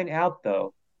will point out,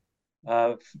 though,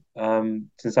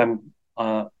 since I'm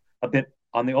a bit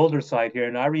on the older side here,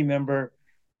 and I remember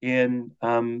in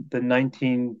the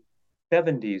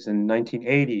 1970s and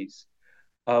 1980s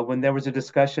when there was a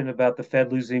discussion about the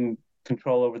Fed losing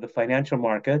control over the financial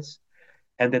markets,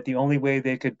 and that the only way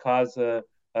they could cause a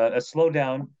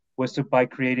slowdown was by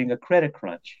creating a credit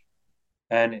crunch.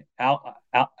 And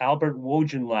Albert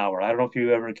Wojenlauer, I don't know if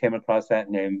you ever came across that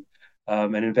name,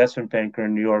 an investment banker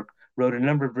in New York, wrote a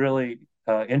number of really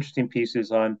interesting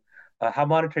pieces on how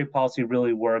monetary policy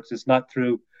really works. It's not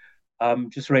through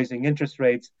just raising interest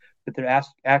rates, but there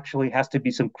actually has to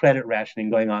be some credit rationing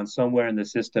going on somewhere in the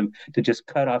system to just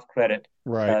cut off credit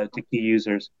Right. to key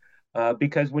users.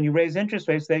 Because when you raise interest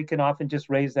rates, they can often just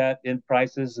raise that in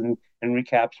prices and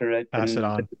recapture it. Pass it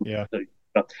on. Yeah.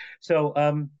 So,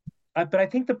 but I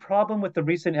think the problem with the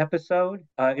recent episode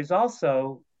is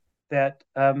also that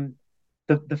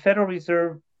the Federal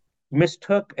Reserve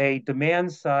mistook a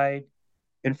demand side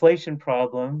inflation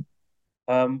problem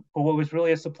for what was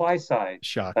really a supply side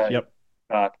Shock. Yep.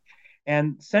 shock.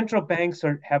 And central banks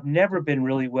have never been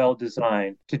really well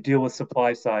designed to deal with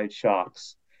supply side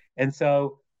shocks. And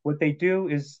so what they do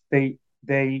is they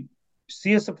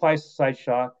see a supply side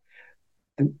shock.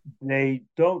 They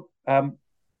don't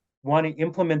want to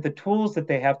implement the tools that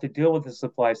they have to deal with the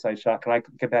supply side shock, and I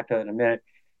can get back to that in a minute.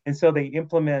 And so they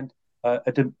implement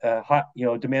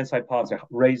demand side policy,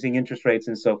 raising interest rates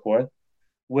and so forth,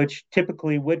 which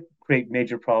typically would create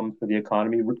major problems for the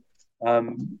economy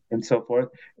and so forth,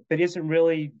 but isn't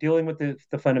really dealing with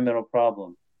the fundamental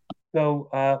problem.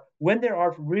 So when there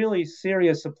are really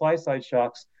serious supply side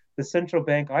shocks, the central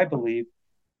bank, I believe,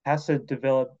 has to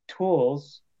develop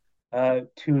tools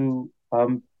to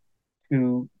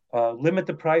limit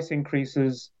the price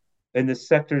increases in the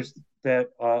sectors that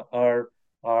are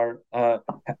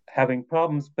having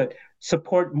problems, but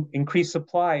support increased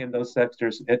supply in those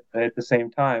sectors at the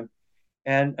same time.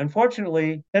 And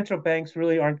unfortunately, central banks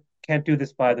really can't do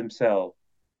this by themselves.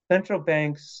 Central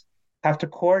banks have to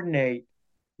coordinate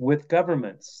with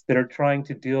governments that are trying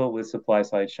to deal with supply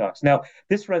side shocks. Now,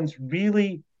 this runs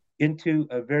really into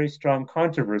a very strong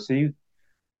controversy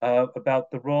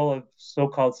about the role of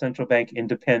so-called central bank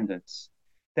independence.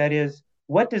 That is,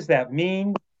 what does that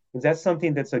mean? Is that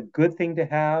something that's a good thing to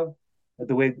have,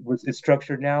 the way it's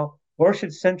structured now? Or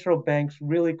should central banks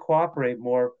really cooperate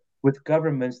more with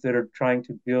governments that are trying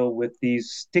to deal with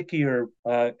these stickier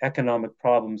economic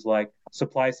problems like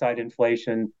supply side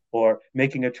inflation or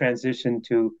making a transition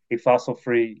to a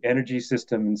fossil-free energy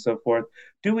system and so forth?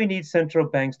 Do we need central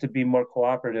banks to be more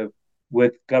cooperative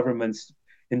with governments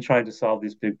in trying to solve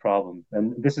these big problems?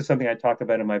 And this is something I talk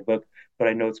about in my book, but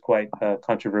I know it's quite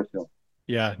controversial.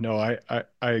 Yeah, no, I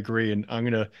agree. And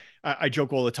I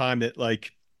joke all the time that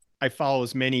like I follow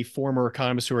as many former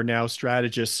economists who are now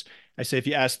strategists. I say if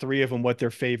you ask three of them what their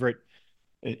favorite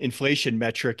inflation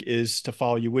metric is to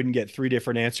follow, you wouldn't get three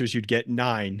different answers. You'd get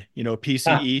nine,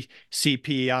 PCE,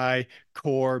 CPI,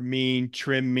 core, mean,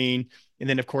 trim mean. And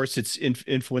then, of course, it's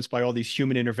influenced by all these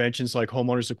human interventions like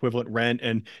homeowners equivalent rent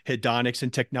and hedonics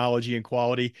and technology and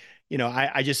quality.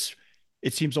 I just,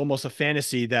 it seems almost a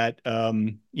fantasy that,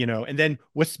 and then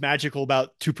what's magical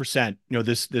about 2%,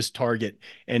 this target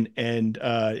and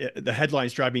the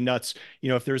headlines drive me nuts.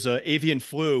 If there's a avian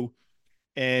flu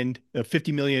and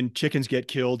 50 million chickens get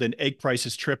killed and egg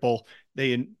prices triple,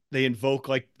 they invoke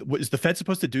like, is the Fed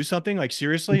supposed to do something? Like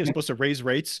seriously, it's supposed to raise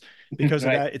rates because of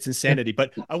Right. that? It's insanity.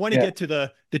 But I want to Yeah. get to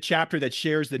the chapter that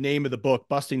shares the name of the book,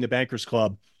 Busting the Bankers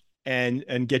Club,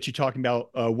 and get you talking about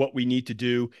what we need to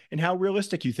do and how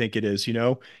realistic you think it is.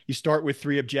 You start with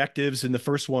three objectives, and the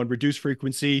first one, reduce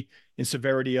frequency and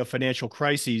severity of financial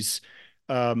crises.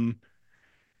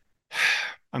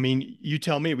 I mean, you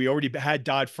tell me. We already had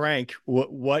Dodd-Frank.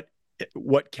 What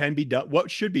can be done?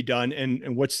 What should be done?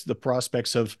 And what's the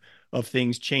prospects of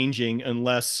things changing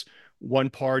unless one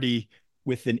party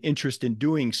with an interest in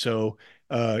doing so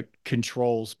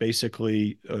controls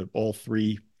basically all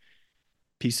three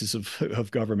pieces of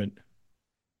government?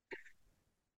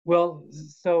 Well,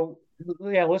 so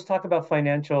yeah, let's talk about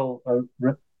financial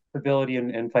stability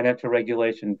and financial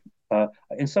regulation.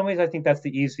 In some ways, I think that's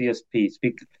the easiest piece.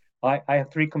 I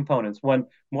have three components. One,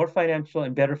 more financial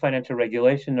and better financial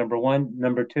regulation, number one.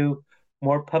 Number two,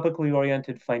 more publicly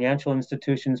oriented financial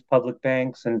institutions, public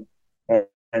banks, and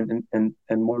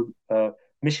more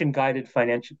mission guided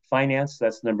finance.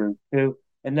 That's number two.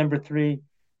 And number three,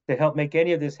 to help make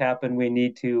any of this happen, we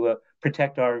need to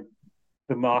protect our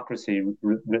democracy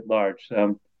writ large.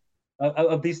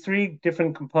 Of these three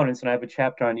different components, and I have a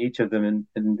chapter on each of them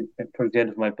towards the end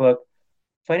of my book.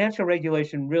 Financial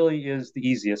regulation really is the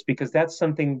easiest because that's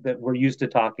something that we're used to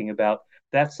talking about.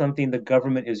 That's something the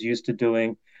government is used to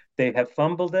doing. They have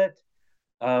fumbled it.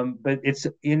 but it's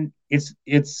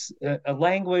a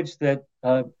language that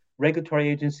regulatory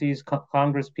agencies,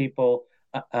 Congress people,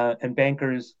 and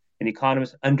bankers and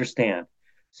economists understand.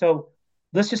 So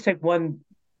let's just take one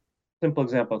simple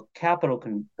example: capital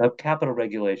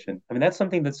regulation. I mean, that's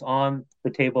something that's on the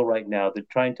table right now. They're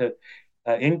trying to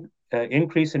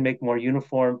increase and make more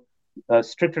uniform,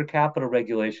 stricter capital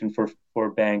regulation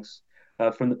for banks.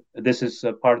 This is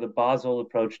part of the Basel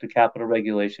approach to capital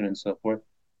regulation and so forth.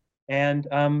 And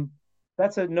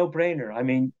that's a no-brainer. I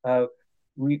mean,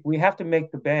 we have to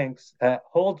make the banks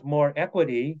hold more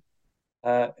equity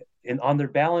on their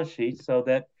balance sheet so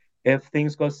that if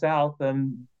things go south,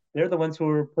 then they're the ones who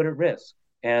are put at risk.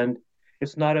 And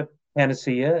it's not a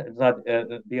panacea, it's not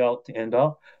the all to end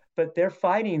all, but they're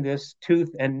fighting this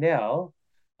tooth and nail.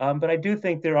 But I do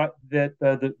think there are that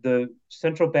the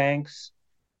central banks,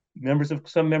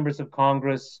 some members of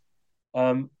Congress,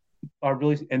 um, are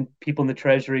really, and people in the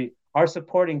Treasury are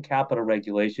supporting capital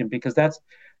regulation because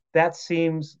that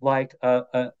seems like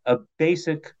a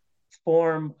basic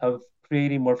form of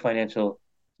creating more financial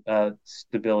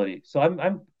stability. So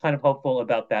I'm kind of hopeful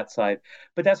about that side,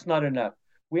 but that's not enough.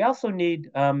 We also need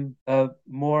a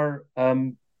more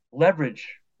leverage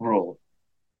rule,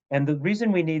 and the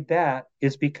reason we need that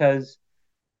is because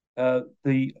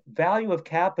the value of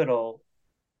capital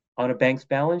on a bank's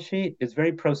balance sheet is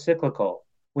very pro-cyclical.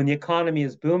 When the economy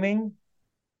is booming,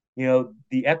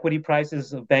 the equity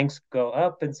prices of banks go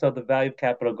up, and so the value of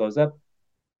capital goes up.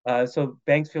 So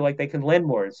banks feel like they can lend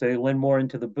more, so they lend more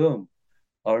into the boom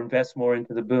or invest more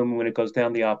into the boom when it goes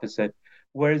down the opposite.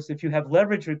 Whereas if you have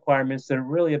leverage requirements that are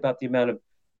really about the amount of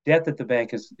debt that the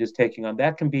bank is taking on,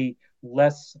 that can be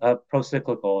less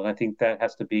pro-cyclical, and I think that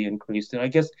has to be increased. And I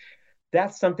guess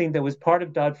that's something that was part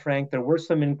of Dodd-Frank. There were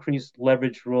some increased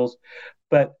leverage rules,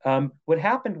 but what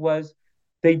happened was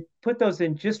they put those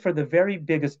in just for the very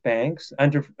biggest banks.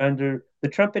 Under the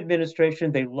Trump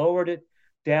administration, they lowered it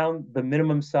down the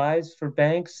minimum size for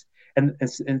banks, and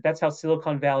that's how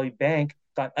Silicon Valley Bank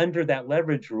got under that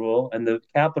leverage rule and the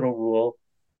capital rule.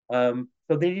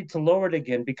 So they need to lower it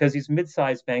again because these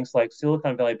mid-sized banks like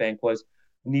Silicon Valley Bank was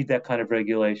need that kind of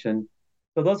regulation.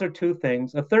 So those are two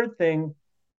things. A third thing,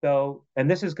 though, and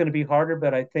this is going to be harder,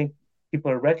 but I think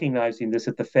people are recognizing this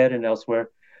at the Fed and elsewhere.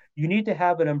 You need to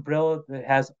have an umbrella that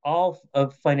has all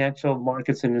of financial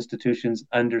markets and institutions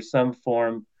under some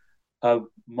form of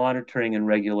monitoring and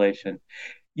regulation.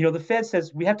 The Fed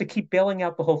says we have to keep bailing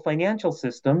out the whole financial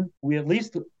system. We at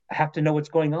least have to know what's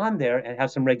going on there and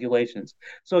have some regulations.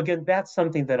 So again, that's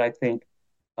something that I think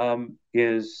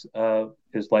is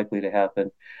likely to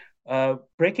happen.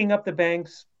 Breaking up the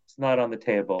banks, it's not on the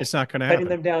table. It's not going to Cutting happen.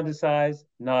 them down to size,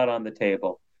 not on the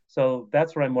table. So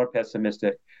that's where I'm more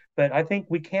pessimistic. But I think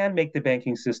we can make the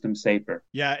banking system safer.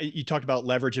 Yeah, you talked about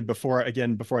leverage, and before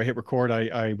I hit record,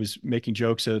 I was making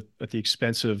jokes at the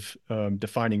expense of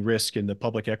defining risk in the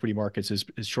public equity markets as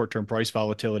short-term price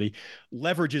volatility.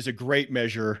 Leverage is a great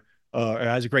measure. It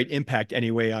has a great impact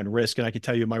anyway on risk, and I can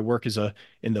tell you my work is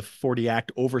in the 40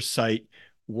 Act oversight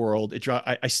world.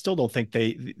 I still don't think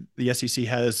the SEC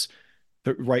has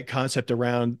the right concept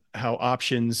around how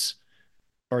options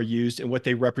are used and what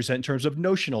they represent in terms of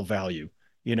notional value.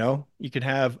 You can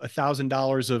have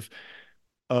 $1,000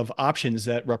 of options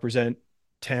that represent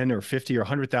 10 or 50 or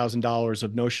 $100,000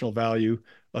 of notional value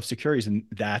of securities, and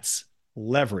that's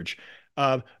leverage.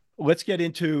 Let's get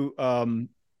into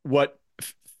what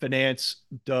finance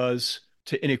does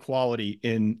to inequality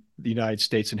in the United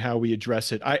States and how we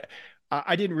address it.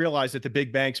 I didn't realize that the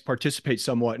big banks participate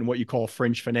somewhat in what you call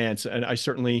fringe finance, and I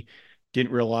certainly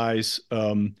didn't realize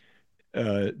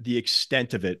the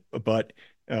extent of it. But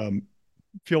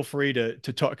feel free to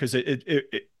talk because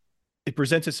it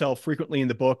presents itself frequently in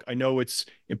the book. I know it's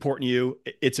important to you.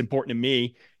 It's important to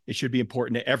me. It should be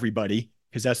important to everybody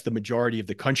because that's the majority of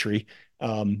the country.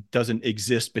 Doesn't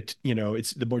exist, but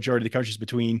it's the majority of the country is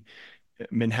between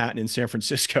Manhattan and San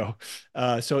Francisco.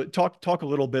 So talk a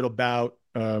little bit about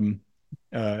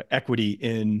equity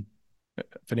in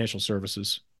financial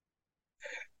services.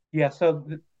 Yeah, so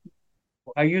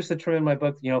I use the term in my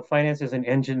book, finance is an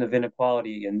engine of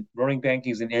inequality, and roaring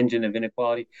banking is an engine of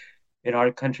inequality in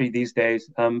our country these days.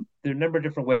 There are a number of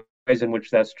different ways in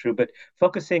which that's true, but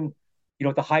focusing,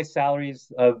 the high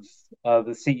salaries of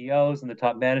the CEOs and the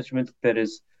top management that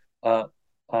is uh,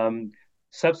 um,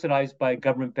 subsidized by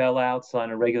government bailouts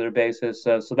on a regular basis.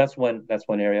 So that's one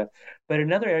area. But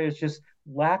another area is just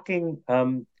lacking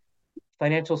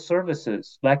financial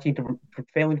services,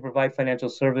 failing to provide financial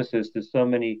services to so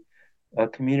many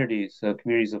communities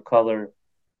of color,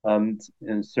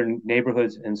 in certain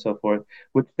neighborhoods and so forth,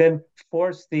 which then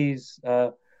force these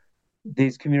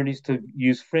these communities to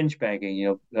use fringe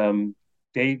banking,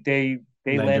 day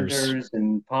Lenders, lenders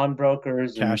and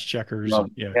pawnbrokers and cash checkers,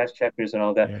 and yeah, cash checkers and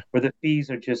all that, yeah. where the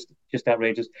fees are just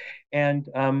outrageous. And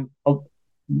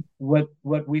what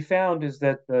we found is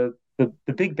that the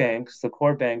big banks, the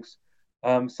core banks,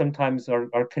 sometimes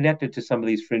are connected to some of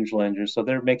these fringe lenders, so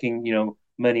they're making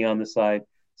money on the side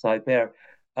there.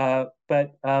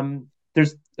 But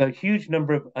there's a huge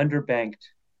number of underbanked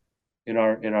in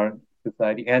our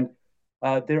society, and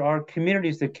there are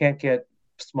communities that can't get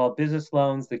small business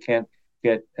loans, that can't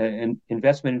get an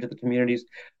investment into the communities,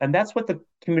 and that's what the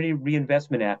Community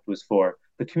Reinvestment Act was for.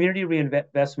 The Community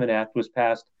Reinvestment Act was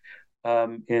passed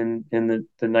in the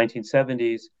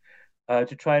 1970s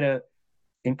to try to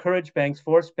encourage banks,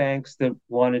 force banks that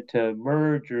wanted to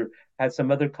merge or had some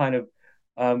other kind of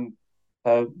um,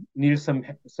 uh, needed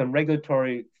some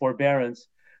regulatory forbearance.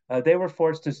 They were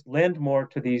forced to lend more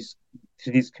to these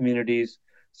communities,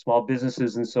 small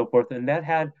businesses, and so forth, and that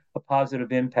had a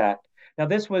positive impact. Now,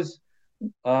 this was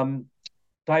um,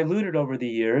 diluted over the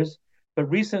years, but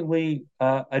recently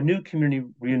a new Community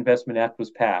Reinvestment Act was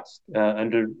passed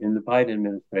in the Biden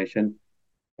administration,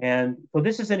 and so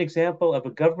this is an example of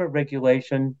a government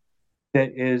regulation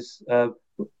that is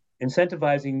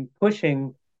incentivizing,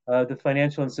 pushing the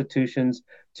financial institutions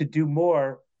to do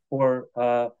more for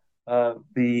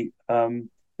the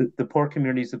poor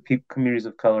communities, communities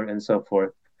of color, and so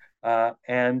forth.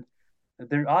 And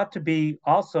there ought to be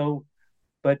also,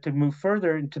 but to move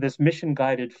further into this mission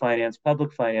guided finance,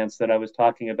 public finance that I was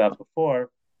talking about before,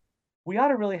 we ought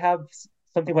to really have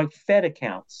something like Fed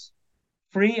accounts,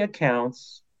 free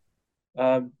accounts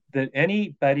that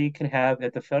anybody can have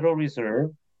at the Federal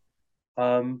Reserve.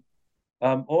 Um,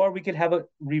 or we could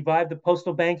revive the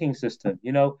postal banking system.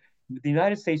 The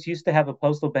United States used to have a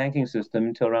postal banking system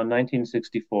until around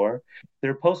 1964.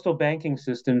 There are postal banking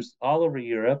systems all over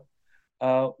Europe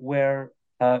where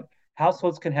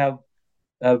households can have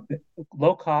uh,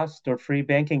 low cost or free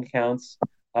banking accounts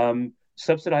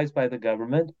subsidized by the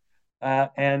government,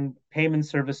 and payment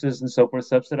services and so forth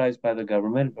subsidized by the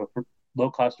government or for low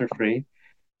cost or free.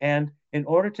 And in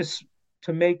order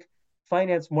to make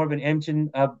finance more of an engine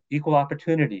of equal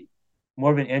opportunity,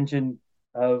 more of an engine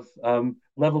of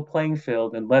level playing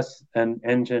field, and less an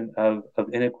engine of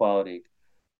inequality.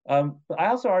 But I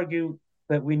also argue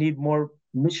that we need more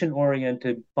mission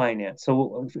oriented finance.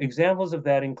 So examples of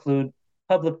that include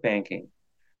public banking.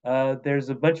 There's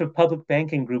a bunch of public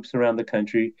banking groups around the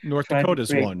country North trying to Dakota's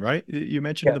create. one, right? You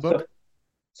mentioned in Yeah, the book.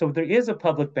 so there is a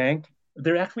public bank.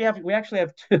 We actually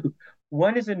have two.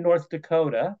 One is in North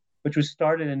Dakota, which was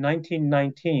started in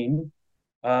 1919,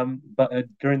 but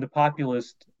during the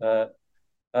populist.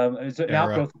 It's an Era.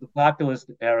 outgrowth of the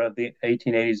populist era of the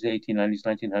 1880s, 1890s,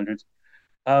 1900s.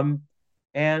 Um,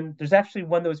 and there's actually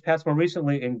one that was passed more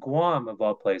recently in Guam, of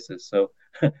all places. So,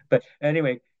 but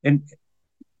anyway, in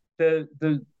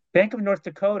the Bank of North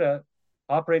Dakota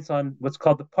operates on what's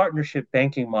called the partnership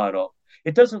banking model.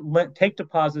 It doesn't take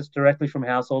deposits directly from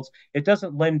households. It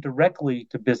doesn't lend directly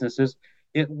to businesses.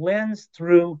 It lends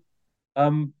through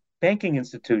um, banking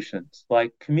institutions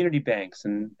like community banks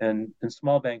and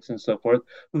small banks and so forth,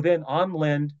 who then on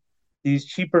lend these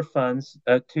cheaper funds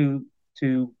to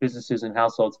businesses and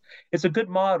households. It's a good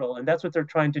model, and that's what they're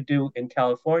trying to do in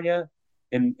California,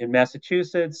 in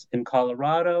Massachusetts, in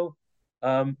Colorado,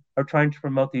 are trying to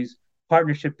promote these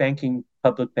partnership banking,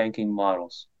 public banking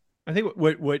models. I think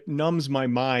what numbs my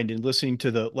mind in listening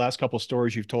to the last couple of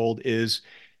stories you've told is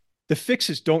the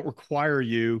fixes don't require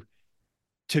you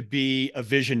to be a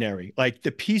visionary. Like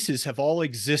the pieces have all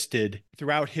existed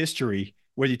throughout history,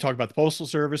 whether you talk about the Postal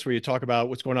Service, whether you talk about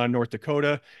what's going on in North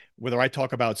Dakota, whether I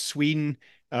talk about Sweden,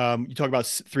 you talk about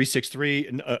 363.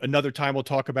 And another time we'll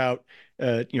talk about,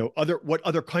 what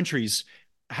other countries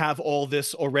have all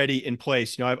this already in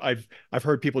place. I've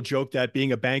heard people joke that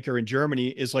being a banker in Germany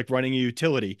is like running a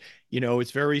utility.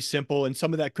 It's very simple, and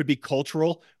some of that could be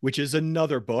cultural, which is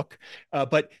another book.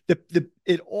 But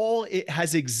it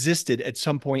has existed at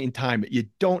some point in time. You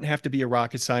don't have to be a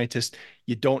rocket scientist.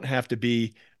 You don't have to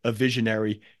be a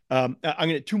visionary. I'm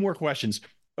going to two more questions.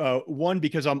 One,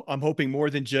 because I'm hoping more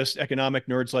than just economic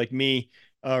nerds like me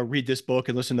read this book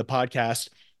and listen to podcasts.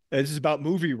 This is about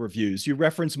movie reviews. You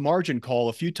reference Margin Call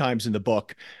a few times in the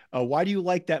book. Why do you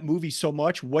like that movie so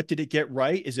much? What did it get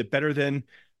right? Is it better than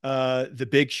The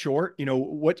Big Short?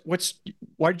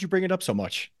 Why did you bring it up so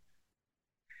much?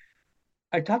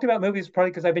 I talked about movies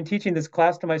partly because I've been teaching this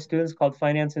class to my students called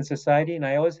Finance and Society, and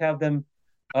I always have them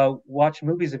watch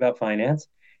movies about finance.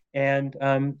 And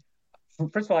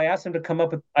first of all, I asked them to come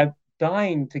up with. I'm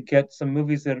dying to get some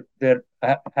movies that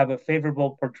have a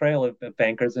favorable portrayal of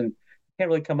bankers, and can't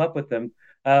really come up with them.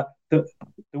 The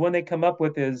one they come up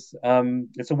with is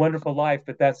 "It's a Wonderful Life,"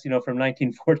 but that's from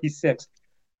 1946.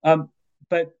 Um,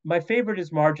 but my favorite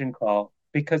is Margin Call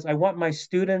because I want my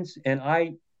students and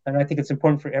I think it's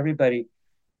important for everybody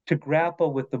to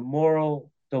grapple with the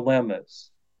moral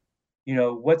dilemmas.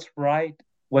 What's right,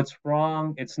 what's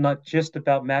wrong. It's not just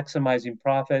about maximizing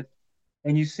profit.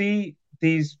 And you see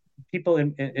these people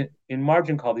in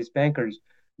margin call, these bankers,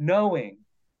 knowing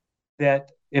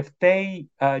that if they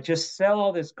just sell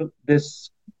all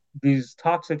these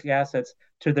toxic assets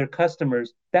to their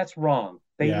customers, that's wrong.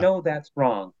 They Yeah. know that's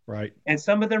wrong. Right. And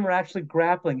some of them are actually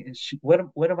grappling.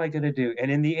 What am I going to do? And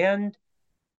in the end,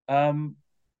 um,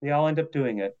 they all end up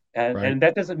doing it. Right. And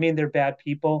that doesn't mean they're bad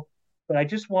people, but I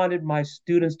just wanted my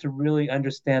students to really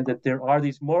understand that there are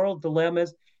these moral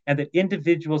dilemmas and that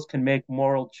individuals can make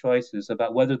moral choices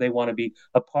about whether they want to be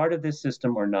a part of this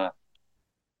system or not.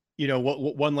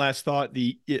 What one last thought,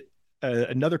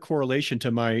 another correlation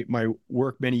to my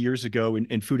work many years ago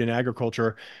in food and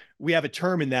agriculture, we have a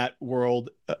term in that world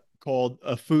called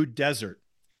a food desert,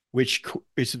 which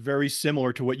is very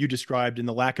similar to what you described in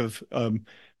the lack of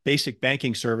basic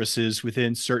banking services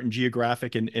within certain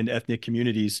geographic and ethnic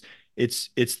communities. It's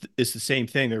the same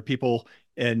thing. There are people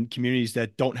and communities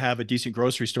that don't have a decent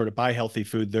grocery store to buy healthy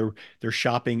food. They're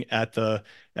shopping at the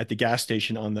gas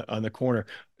station on the corner.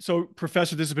 So,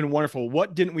 Professor, this has been wonderful.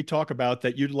 What didn't we talk about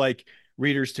that you'd like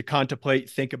readers to contemplate,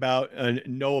 think about, and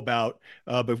know about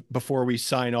before we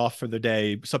sign off for the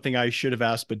day? Something I should have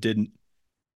asked but didn't.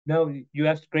 No, you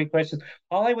asked great questions.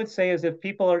 All I would say is if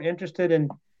people are interested in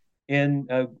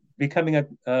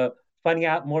becoming finding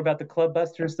out more about the club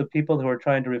busters, the people who are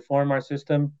trying to reform our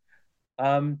system,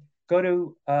 go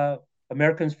to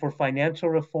Americans for Financial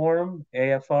Reform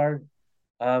 (AFR)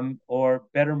 or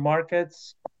Better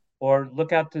Markets, or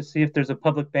look out to see if there's a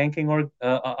public banking or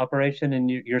operation in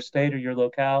your state or your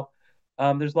locale.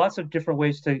 There's lots of different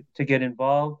ways to get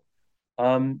involved.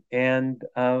 And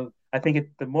I think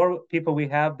the more people we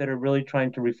have that are really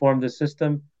trying to reform the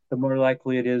system, the more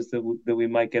likely it is that we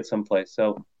might get someplace.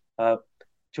 So uh,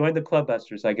 join the club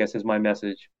busters, I guess, is my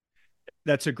message.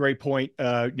 That's a great point.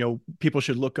 People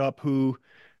should look up who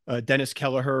Dennis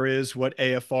Kelleher is, what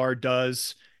AFR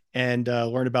does, and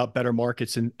learn about better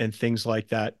markets and things like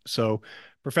that. So,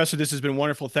 Professor, this has been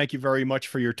wonderful. Thank you very much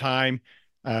for your time.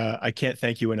 I can't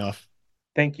thank you enough.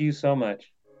 Thank you so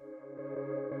much.